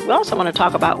aspects, but we also want to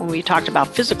talk about when we talked about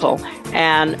physical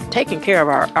and taking care of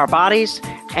our bodies.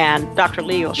 And Dr.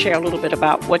 Lee will share a little bit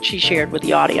about what she shared with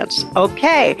the audience.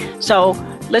 Okay, so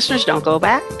listeners, don't go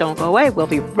away. We'll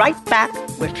be right back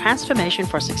with Transformation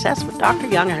for Success with Dr.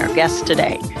 Young and her guests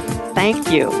today. Thank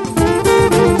you.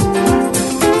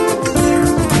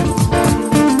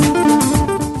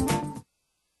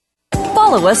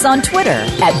 Follow us on Twitter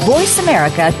at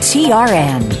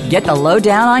VoiceAmericaTRN. Get the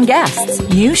lowdown on guests,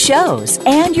 new shows,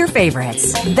 and your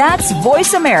favorites. That's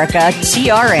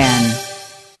VoiceAmericaTRN.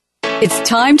 It's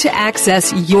time to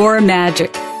access your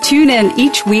magic. Tune in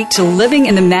each week to Living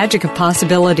in the Magic of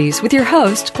Possibilities with your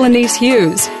host, Glenise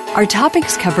Hughes. Our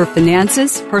topics cover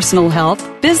finances, personal health,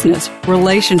 business,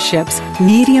 relationships,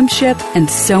 mediumship, and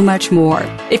so much more.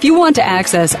 If you want to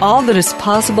access all that is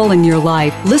possible in your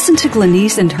life, listen to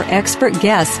Glenise and her expert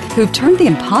guests who've turned the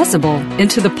impossible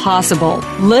into the possible.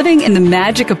 Living in the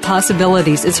Magic of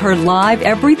Possibilities is heard live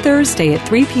every Thursday at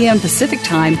 3 p.m. Pacific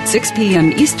Time, 6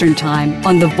 p.m. Eastern Time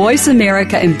on the Voice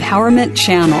America Empowerment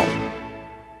Channel.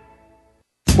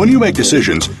 When you make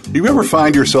decisions, do you ever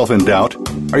find yourself in doubt?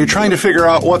 Are you trying to figure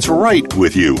out what's right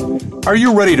with you? Are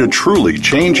you ready to truly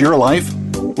change your life?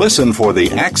 Listen for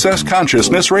the Access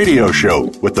Consciousness radio show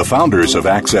with the founders of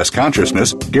Access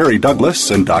Consciousness, Gary Douglas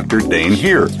and Dr. Dane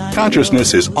Heer.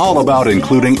 Consciousness is all about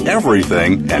including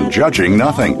everything and judging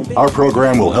nothing. Our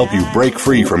program will help you break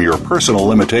free from your personal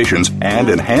limitations and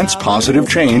enhance positive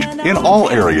change in all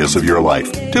areas of your life.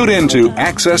 Tune in to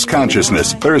Access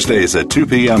Consciousness, Thursdays at 2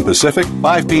 p.m. Pacific,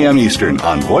 5 p.m. Eastern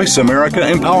on Voice America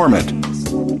Empowerment.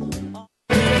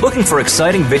 Looking for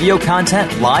exciting video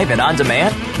content live and on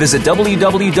demand? Visit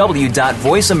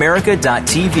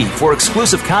www.voiceamerica.tv for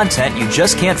exclusive content you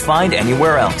just can't find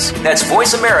anywhere else. That's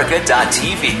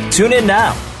voiceamerica.tv. Tune in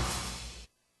now.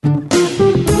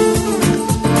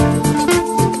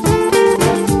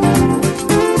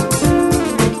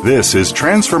 This is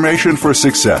Transformation for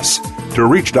Success. To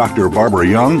reach Dr. Barbara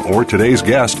Young or today's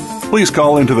guest, please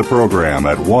call into the program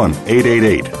at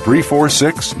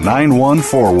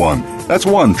 1-888-346-9141. That's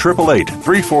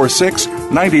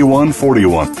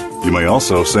 1-888-346-9141. You may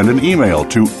also send an email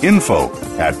to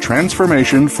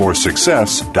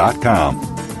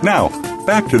info@transformationforsuccess.com. Now,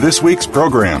 back to this week's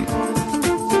program.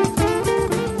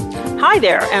 Hi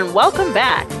there, and welcome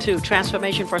back to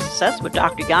Transformation for Success with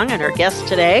Dr. Young and her guest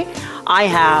today. I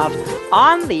have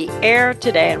on the air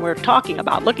today, and we're talking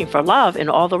about looking for love in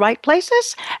all the right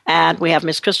places. And we have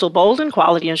Miss Crystal Bolden,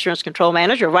 Quality Insurance Control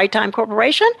Manager, Right Time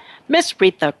Corporation, Miss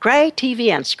Retha Gray, TV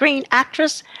and screen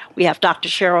actress. We have Dr.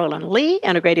 Sherilyn Lee,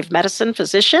 Integrative Medicine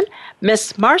Physician,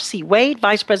 Miss Marcy Wade,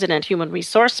 Vice President, Human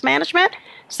Resource Management,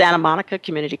 Santa Monica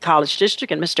Community College District,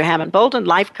 and Mr. Hammond Bolden,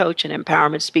 Life Coach and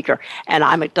Empowerment Speaker. And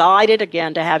I'm delighted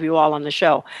again to have you all on the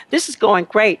show. This is going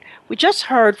great. We just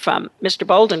heard from Mr.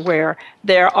 Bolden where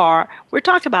we're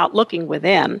talking about looking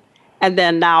within, and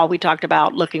then now we talked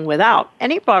about looking without.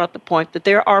 And he brought up the point that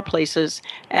there are places,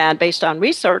 and based on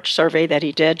research survey that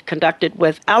he did, conducted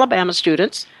with Alabama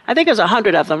students, I think it was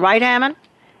 100 of them, right, Hammond?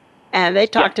 And they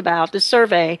talked about the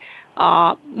survey,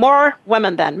 more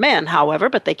women than men, however,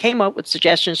 but they came up with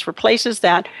suggestions for places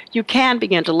that you can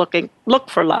begin to look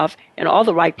for love in all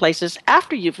the right places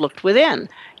after you've looked within.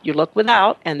 You look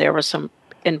without, and there was some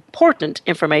important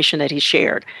information that he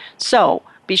shared. So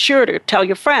be sure to tell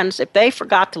your friends if they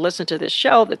forgot to listen to this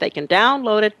show that they can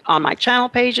download it on my channel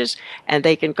pages, and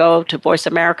they can go to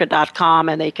voiceamerica.com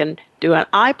and they can do an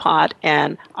iPod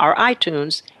and our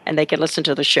iTunes, and they can listen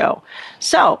to the show.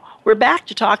 So we're back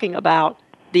to talking about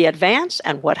the advance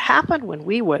and what happened when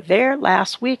we were there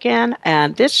last weekend.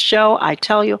 And this show, I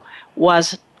tell you,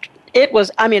 was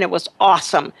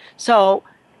awesome. So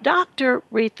Dr.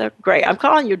 Retha Gray, I'm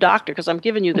calling you doctor because I'm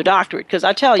giving you the doctorate, because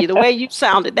I tell you, the way you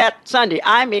sounded that Sunday,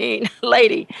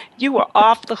 lady, you were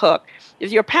off the hook.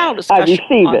 If your panel discussion...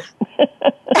 I receive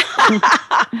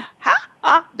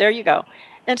it. There you go.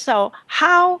 And so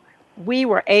how we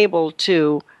were able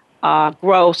to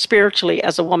grow spiritually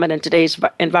as a woman in today's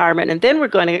environment. And then we're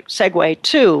going to segue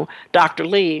to Dr.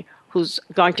 Lee, who's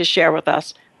going to share with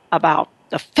us about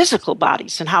the physical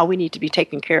bodies and how we need to be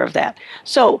taking care of that.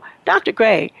 So, Dr.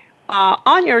 Gray,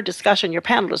 on your discussion, your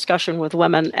panel discussion with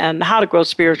women and how to grow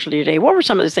spiritually today, what were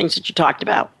some of the things that you talked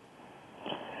about?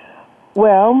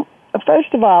 Well,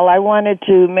 first of all, I wanted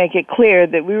to make it clear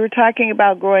that we were talking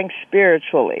about growing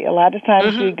spiritually. A lot of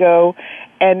times we go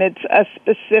and it's a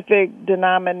specific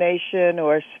denomination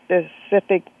or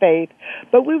specific faith,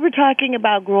 but we were talking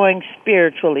about growing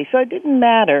spiritually. So it didn't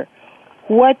matter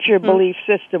what your belief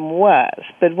system was,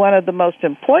 but one of the most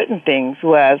important things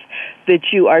was that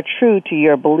you are true to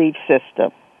your belief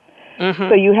system.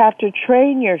 So you have to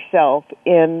train yourself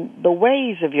in the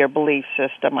ways of your belief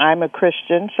system. I'm a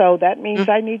Christian, so that means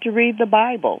I need to read the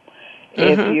Bible.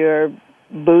 If you're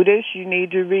Buddhist, you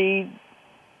need to read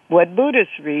what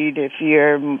Buddhists read. If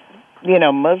you're,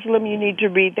 Muslim, you need to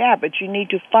read that, but you need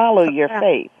to follow your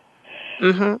faith.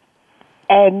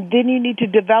 And then you need to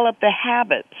develop the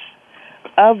habits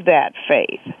of that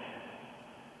faith.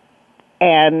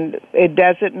 And it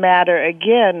doesn't matter,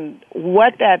 again,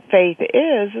 what that faith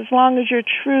is, as long as you're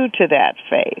true to that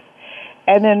faith.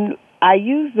 And then I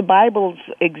use the Bible's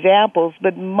examples,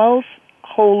 but most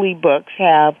holy books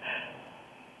have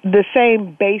the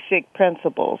same basic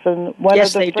principles. And one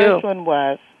of the first one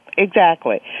was, is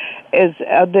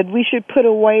that we should put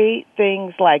away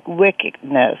things like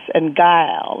wickedness and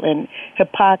guile and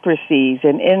hypocrisies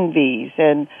and envies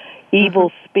and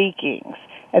evil speakings,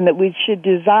 and that we should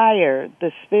desire the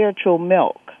spiritual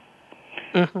milk.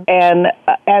 And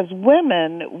as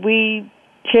women, we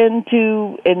tend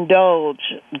to indulge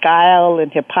guile and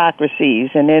hypocrisies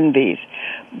and envies.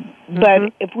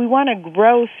 But if we want to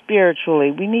grow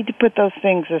spiritually, we need to put those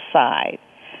things aside.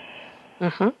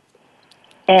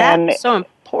 And that's so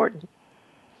important.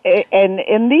 And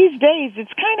in these days,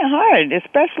 it's kind of hard,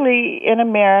 especially in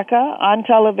America, on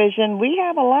television. We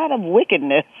have a lot of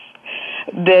wickedness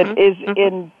that is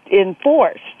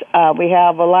enforced. We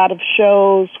have a lot of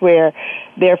shows where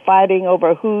they're fighting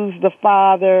over who's the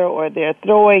father, or they're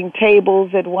throwing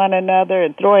tables at one another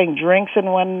and throwing drinks in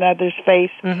one another's face.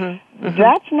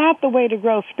 That's not the way to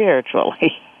grow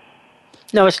spiritually.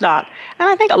 No, it's not. And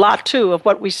I think a lot, too, of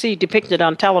what we see depicted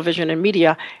on television and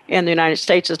media in the United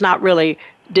States is not really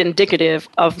indicative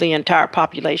of the entire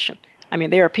population. I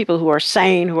mean, there are people who are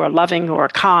sane, who are loving, who are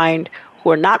kind, who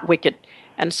are not wicked.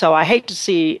 And so I hate to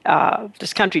see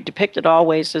this country depicted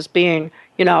always as being,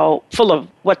 full of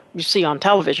what you see on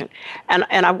television. And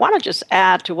I want to just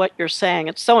add to what you're saying.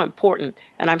 It's so important,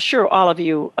 and I'm sure all of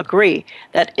you agree,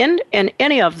 that in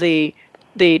any of the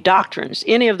doctrines,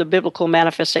 any of the biblical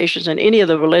manifestations, and any of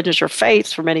the religions or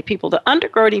faiths for many people, the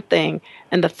undergirding thing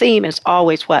and the theme is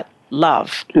always what?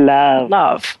 Love.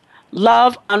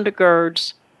 Love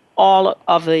undergirds all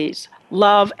of these.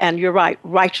 Love, and you're right,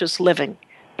 righteous living.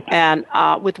 And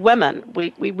with women,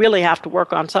 we really have to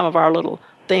work on some of our little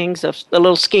things, of the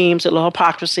little schemes, the little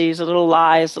hypocrisies, the little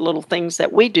lies, the little things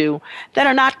that we do that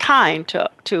are not kind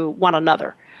to one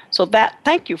another. So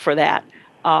thank you for that.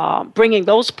 bringing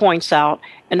those points out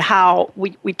and how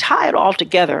we tie it all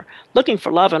together. Looking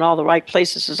for love in all the right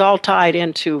places is all tied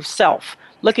into self,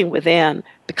 looking within,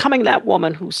 becoming that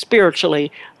woman who's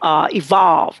spiritually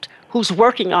evolved, who's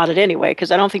working on it anyway,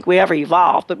 because I don't think we ever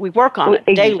evolve, but we work on it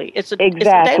daily. It's a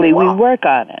daily walk. We work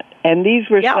on it. And these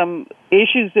were some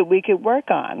issues that we could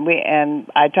work on. And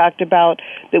I talked about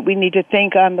that we need to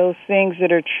think on those things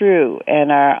that are true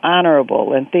and are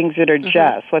honorable and things that are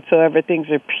just, whatsoever things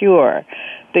are pure,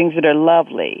 things that are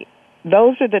lovely.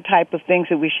 Those are the type of things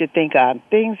that we should think on,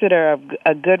 things that are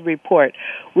a good report.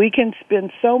 We can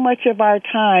spend so much of our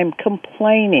time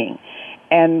complaining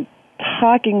and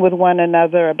talking with one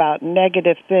another about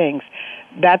negative things.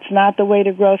 That's not the way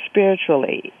to grow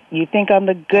spiritually. You think on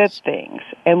the good things,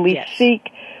 and we seek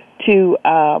to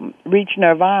reach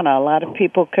nirvana. A lot of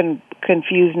people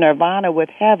confuse nirvana with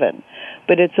heaven,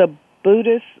 but it's a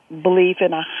Buddhist belief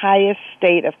in a highest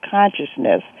state of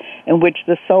consciousness in which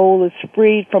the soul is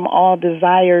freed from all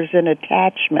desires and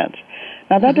attachments.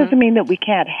 Now, that doesn't mean that we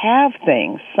can't have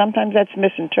things. Sometimes that's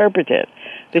misinterpreted,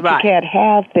 that you can't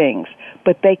have things,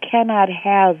 but they cannot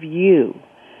have you.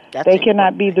 They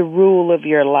cannot be the rule of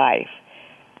your life.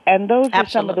 And those are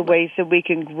some of the ways that we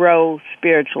can grow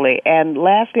spiritually. And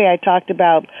lastly, I talked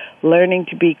about learning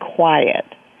to be quiet.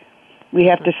 We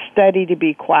have to study to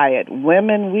be quiet.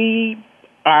 Women, we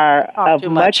are of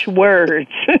much words.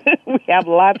 We have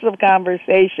lots of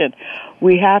conversation.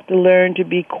 We have to learn to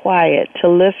be quiet, to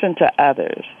listen to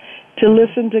others, to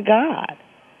listen to God.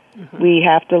 We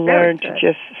have to learn to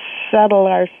just settle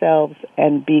ourselves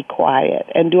and be quiet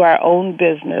and do our own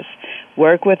business,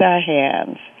 work with our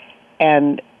hands,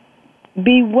 and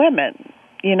be women,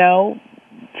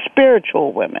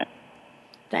 spiritual women.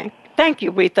 Thank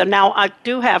you, Retha. Now, I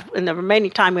do have, in the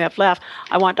remaining time we have left,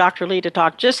 I want Dr. Lee to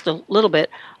talk just a little bit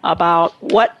about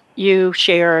what you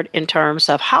shared in terms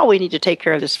of how we need to take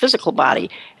care of this physical body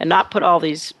and not put all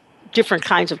these different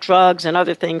kinds of drugs and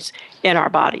other things in our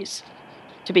bodies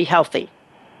to be healthy.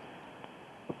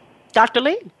 Dr.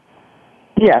 Lee?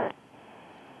 Yes.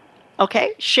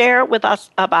 Okay, share with us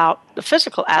about the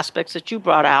physical aspects that you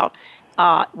brought out.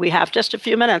 We have just a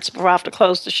few minutes before I have to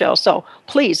close the show, so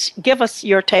please give us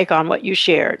your take on what you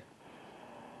shared.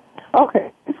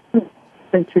 Okay.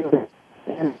 Thank you.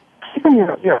 And keeping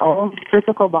your own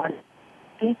physical body,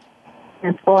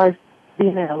 as far as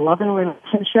being in a loving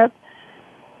relationship,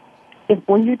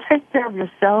 when you take care of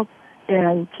yourself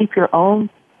and keep your own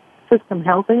system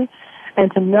healthy,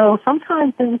 and to know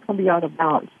sometimes things can be out of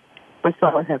balance, what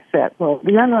someone has said. Well,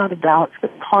 we are not out of balance,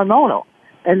 it's hormonal.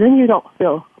 And then you don't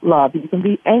feel love. You can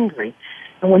be angry.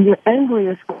 And when you're angry,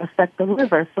 it's going to affect the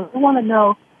liver. So you want to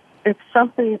know if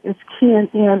something is keying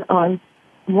in on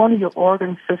one of your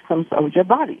organ systems of your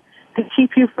body to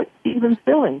keep you from even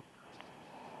feeling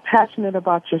passionate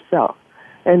about yourself.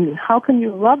 And how can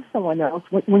you love someone else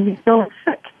when you're feeling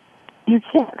sick? You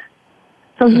can't.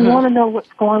 So you want to know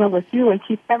what's going on with you and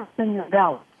keep everything in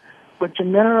balance with your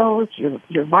minerals,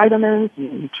 your vitamins,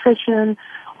 your nutrition,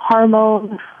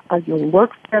 hormones, your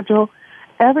work schedule.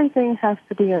 Everything has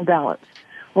to be in balance.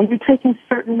 When you're taking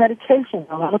certain medication,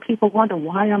 a lot of people wonder,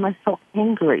 why am I so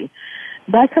angry?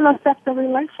 That can affect the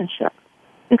relationship.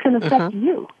 It can affect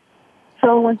you.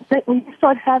 So when you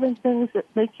start having things that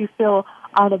make you feel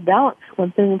out of balance,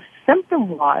 when things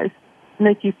symptom-wise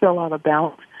make you feel out of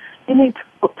balance, you need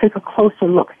to take a closer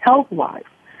look health-wise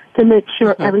to make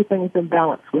sure everything is in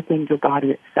balance within your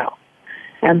body itself.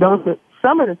 And those are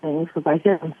some of the things, because I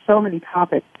hear on so many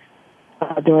topics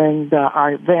during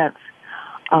our events,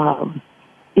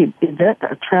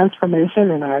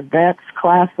 transformation in our advanced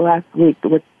class last week,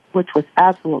 which was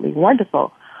absolutely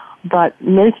wonderful. But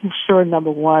making sure,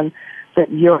 number one,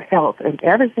 that your health and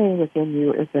everything within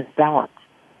you is in balance,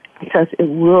 because it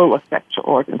will affect your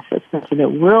organ systems and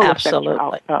it will affect your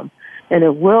outcome and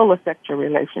it will affect your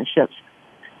relationships.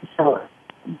 So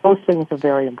those things are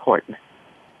very important.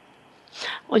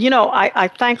 Well, I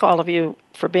thank all of you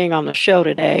for being on the show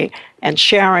today and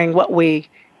sharing what we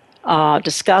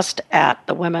discussed at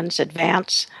the Women's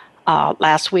Advance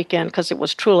last weekend, because it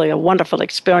was truly a wonderful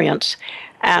experience.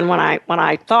 And when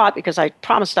I thought, because I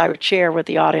promised I would share with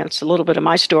the audience a little bit of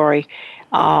my story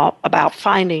about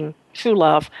finding true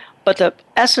love, but the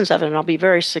essence of it, and I'll be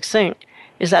very succinct,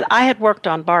 is that I had worked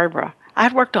on Barbara. I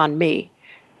had worked on me,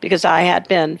 because I had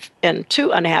been in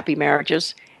 2 unhappy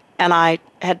marriages, and I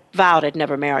had vowed I'd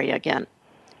never marry again.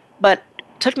 But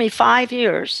it took me 5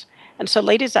 years. And so,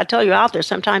 ladies, I tell you out there,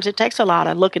 sometimes it takes a lot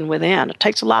of looking within. It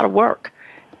takes a lot of work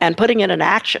and putting it in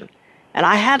action. And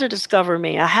I had to discover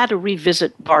me. I had to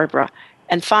revisit Barbara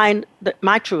and find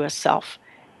my truest self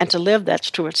and to live that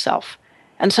truest self.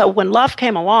 And so when love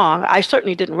came along, I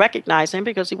certainly didn't recognize him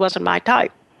because he wasn't my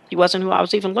type. He wasn't who I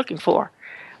was even looking for.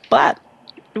 But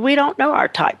we don't know our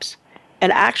types.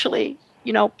 And actually,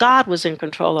 God was in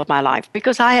control of my life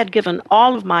because I had given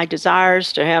all of my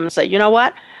desires to him and said, you know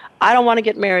what? I don't want to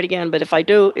get married again, but if I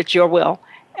do, it's your will,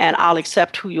 and I'll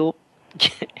accept who you'll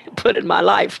put in my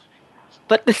life.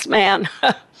 But this man,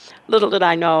 little did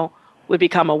I know, would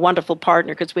become a wonderful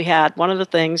partner because we had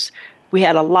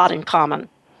a lot in common.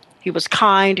 He was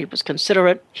kind, he was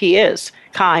considerate. He is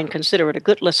kind, considerate, a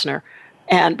good listener,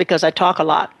 and because I talk a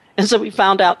lot. And so we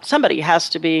found out somebody has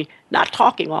to be not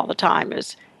talking all the time.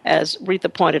 As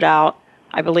Retha pointed out,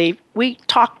 I believe we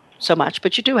talk so much,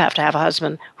 but you do have to have a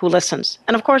husband who listens.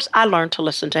 And of course, I learned to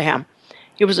listen to him.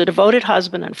 He was a devoted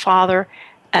husband and father,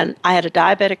 and I had a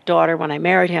diabetic daughter when I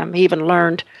married him. He even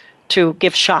learned to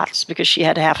give shots because she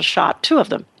had to have a shot, 2 of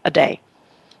them a day.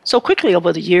 So quickly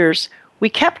over the years, we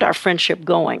kept our friendship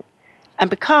going. And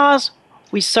because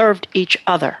we served each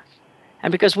other,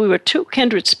 and because we were 2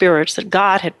 kindred spirits that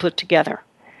God had put together,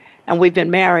 and we've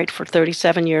been married for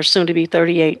 37 years, soon to be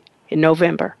 38 in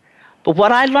November. But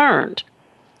what I learned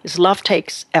is love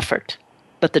takes effort,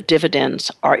 but the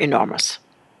dividends are enormous.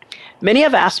 Many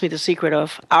have asked me the secret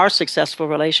of our successful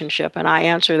relationship, and I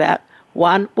answer that,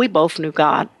 1, we both knew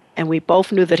God, and we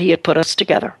both knew that he had put us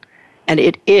together, and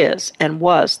it is and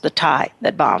was the tie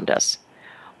that bound us.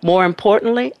 More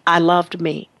importantly, I loved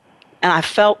me, and I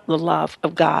felt the love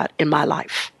of God in my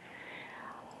life.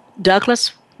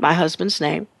 Douglas, my husband's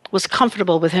name, was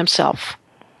comfortable with himself,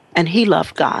 and he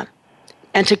loved God.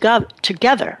 And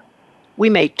together, we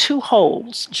made 2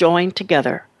 wholes joined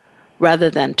together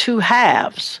rather than 2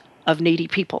 halves of needy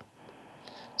people.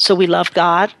 So we loved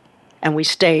God, and we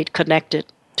stayed connected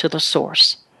to the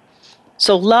source.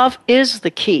 So love is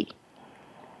the key.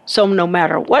 So no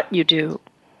matter what you do,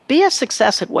 be a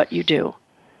success at what you do.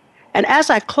 And as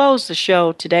I close the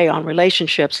show today on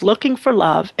relationships, looking for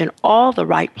love in all the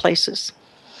right places,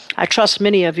 I trust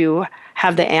many of you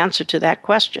have the answer to that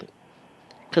question.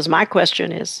 Because my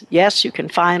question is, yes, you can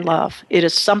find love. It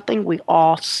is something we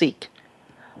all seek.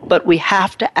 But we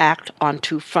have to act on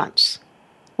 2 fronts.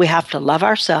 We have to love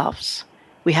ourselves.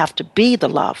 We have to be the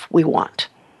love we want.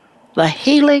 The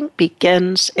healing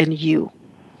begins in you.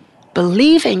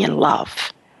 Believing in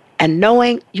love and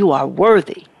knowing you are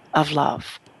worthy of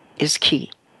love is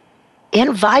key.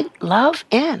 Invite love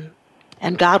in,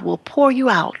 and God will pour you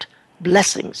out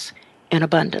blessings in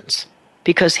abundance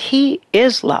because he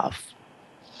is love.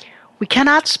 We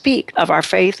cannot speak of our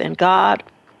faith in God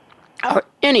or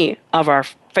any of our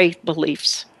faith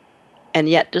beliefs and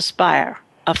yet despair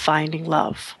of finding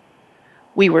love.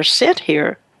 We were sent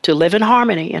here to live in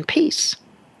harmony and peace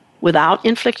without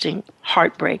inflicting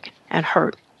heartbreak and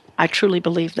hurt. I truly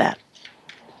believe that.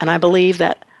 And I believe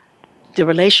that the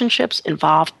relationships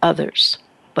involve others,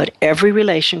 but every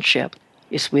relationship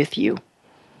is with you.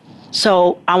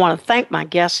 So I want to thank my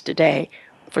guests today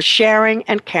for sharing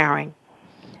and caring.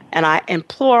 And I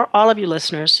implore all of you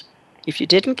listeners, if you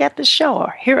didn't get this show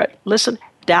or hear it, listen,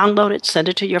 download it, send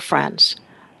it to your friends.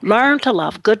 Learn to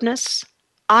love goodness,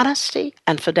 honesty,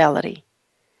 and fidelity.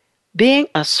 Being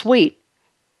a sweet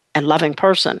and loving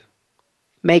person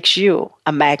makes you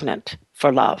a magnet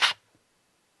for love.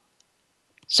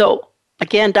 So,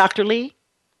 again, Dr. Lee,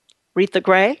 Retha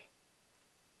Gray,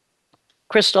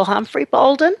 Crystal Humphrey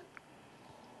Bolden,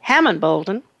 Hammond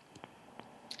Bolden,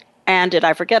 and did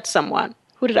I forget someone?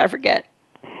 Who did I forget?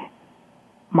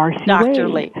 Marcy Dr.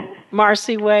 Wade. Lee.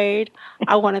 Marcy Wade.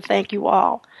 I want to thank you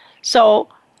all. So,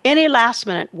 any last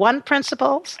minute, 1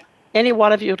 principles, any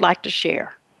one of you would like to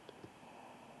share?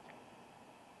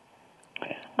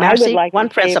 Marcy, I would like 1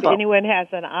 to say principle. if anyone has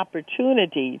an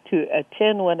opportunity to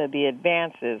attend one of the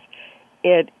advances,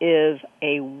 it is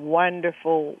a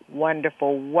wonderful,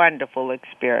 wonderful, wonderful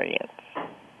experience.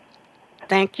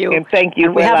 Thank you. And thank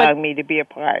you for allowing me to be a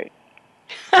part.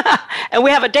 And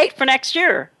we have a date for next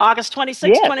year, August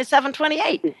 26, 27,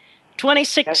 28,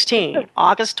 2016.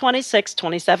 August 26,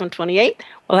 27, 28.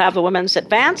 We'll have the Women's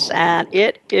Advance, and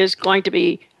it is going to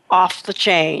be off the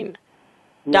chain.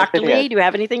 Yes, Dr. Lee, do you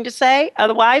have anything to say?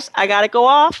 Otherwise, I got to go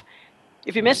off.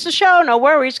 If you missed the show, no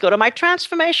worries. Go to my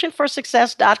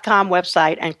transformationforsuccess.com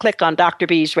website and click on Dr.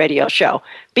 B's radio show.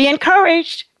 Be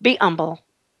encouraged, be humble,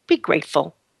 be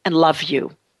grateful, and love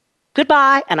you.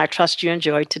 Goodbye, and I trust you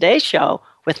enjoyed today's show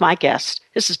with my guest.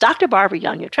 This is Dr. Barbara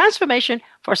Young, your Transformation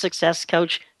for Success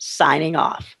coach, signing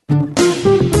off.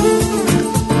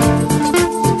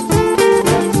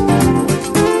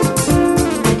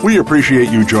 We appreciate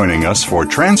you joining us for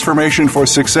Transformation for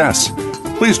Success.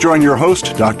 Please join your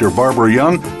host, Dr. Barbara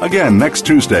Young, again next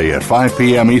Tuesday at 5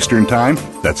 p.m. Eastern Time.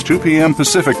 That's 2 p.m.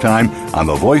 Pacific Time on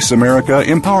the Voice America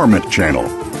Empowerment Channel.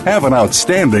 Have an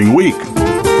outstanding week.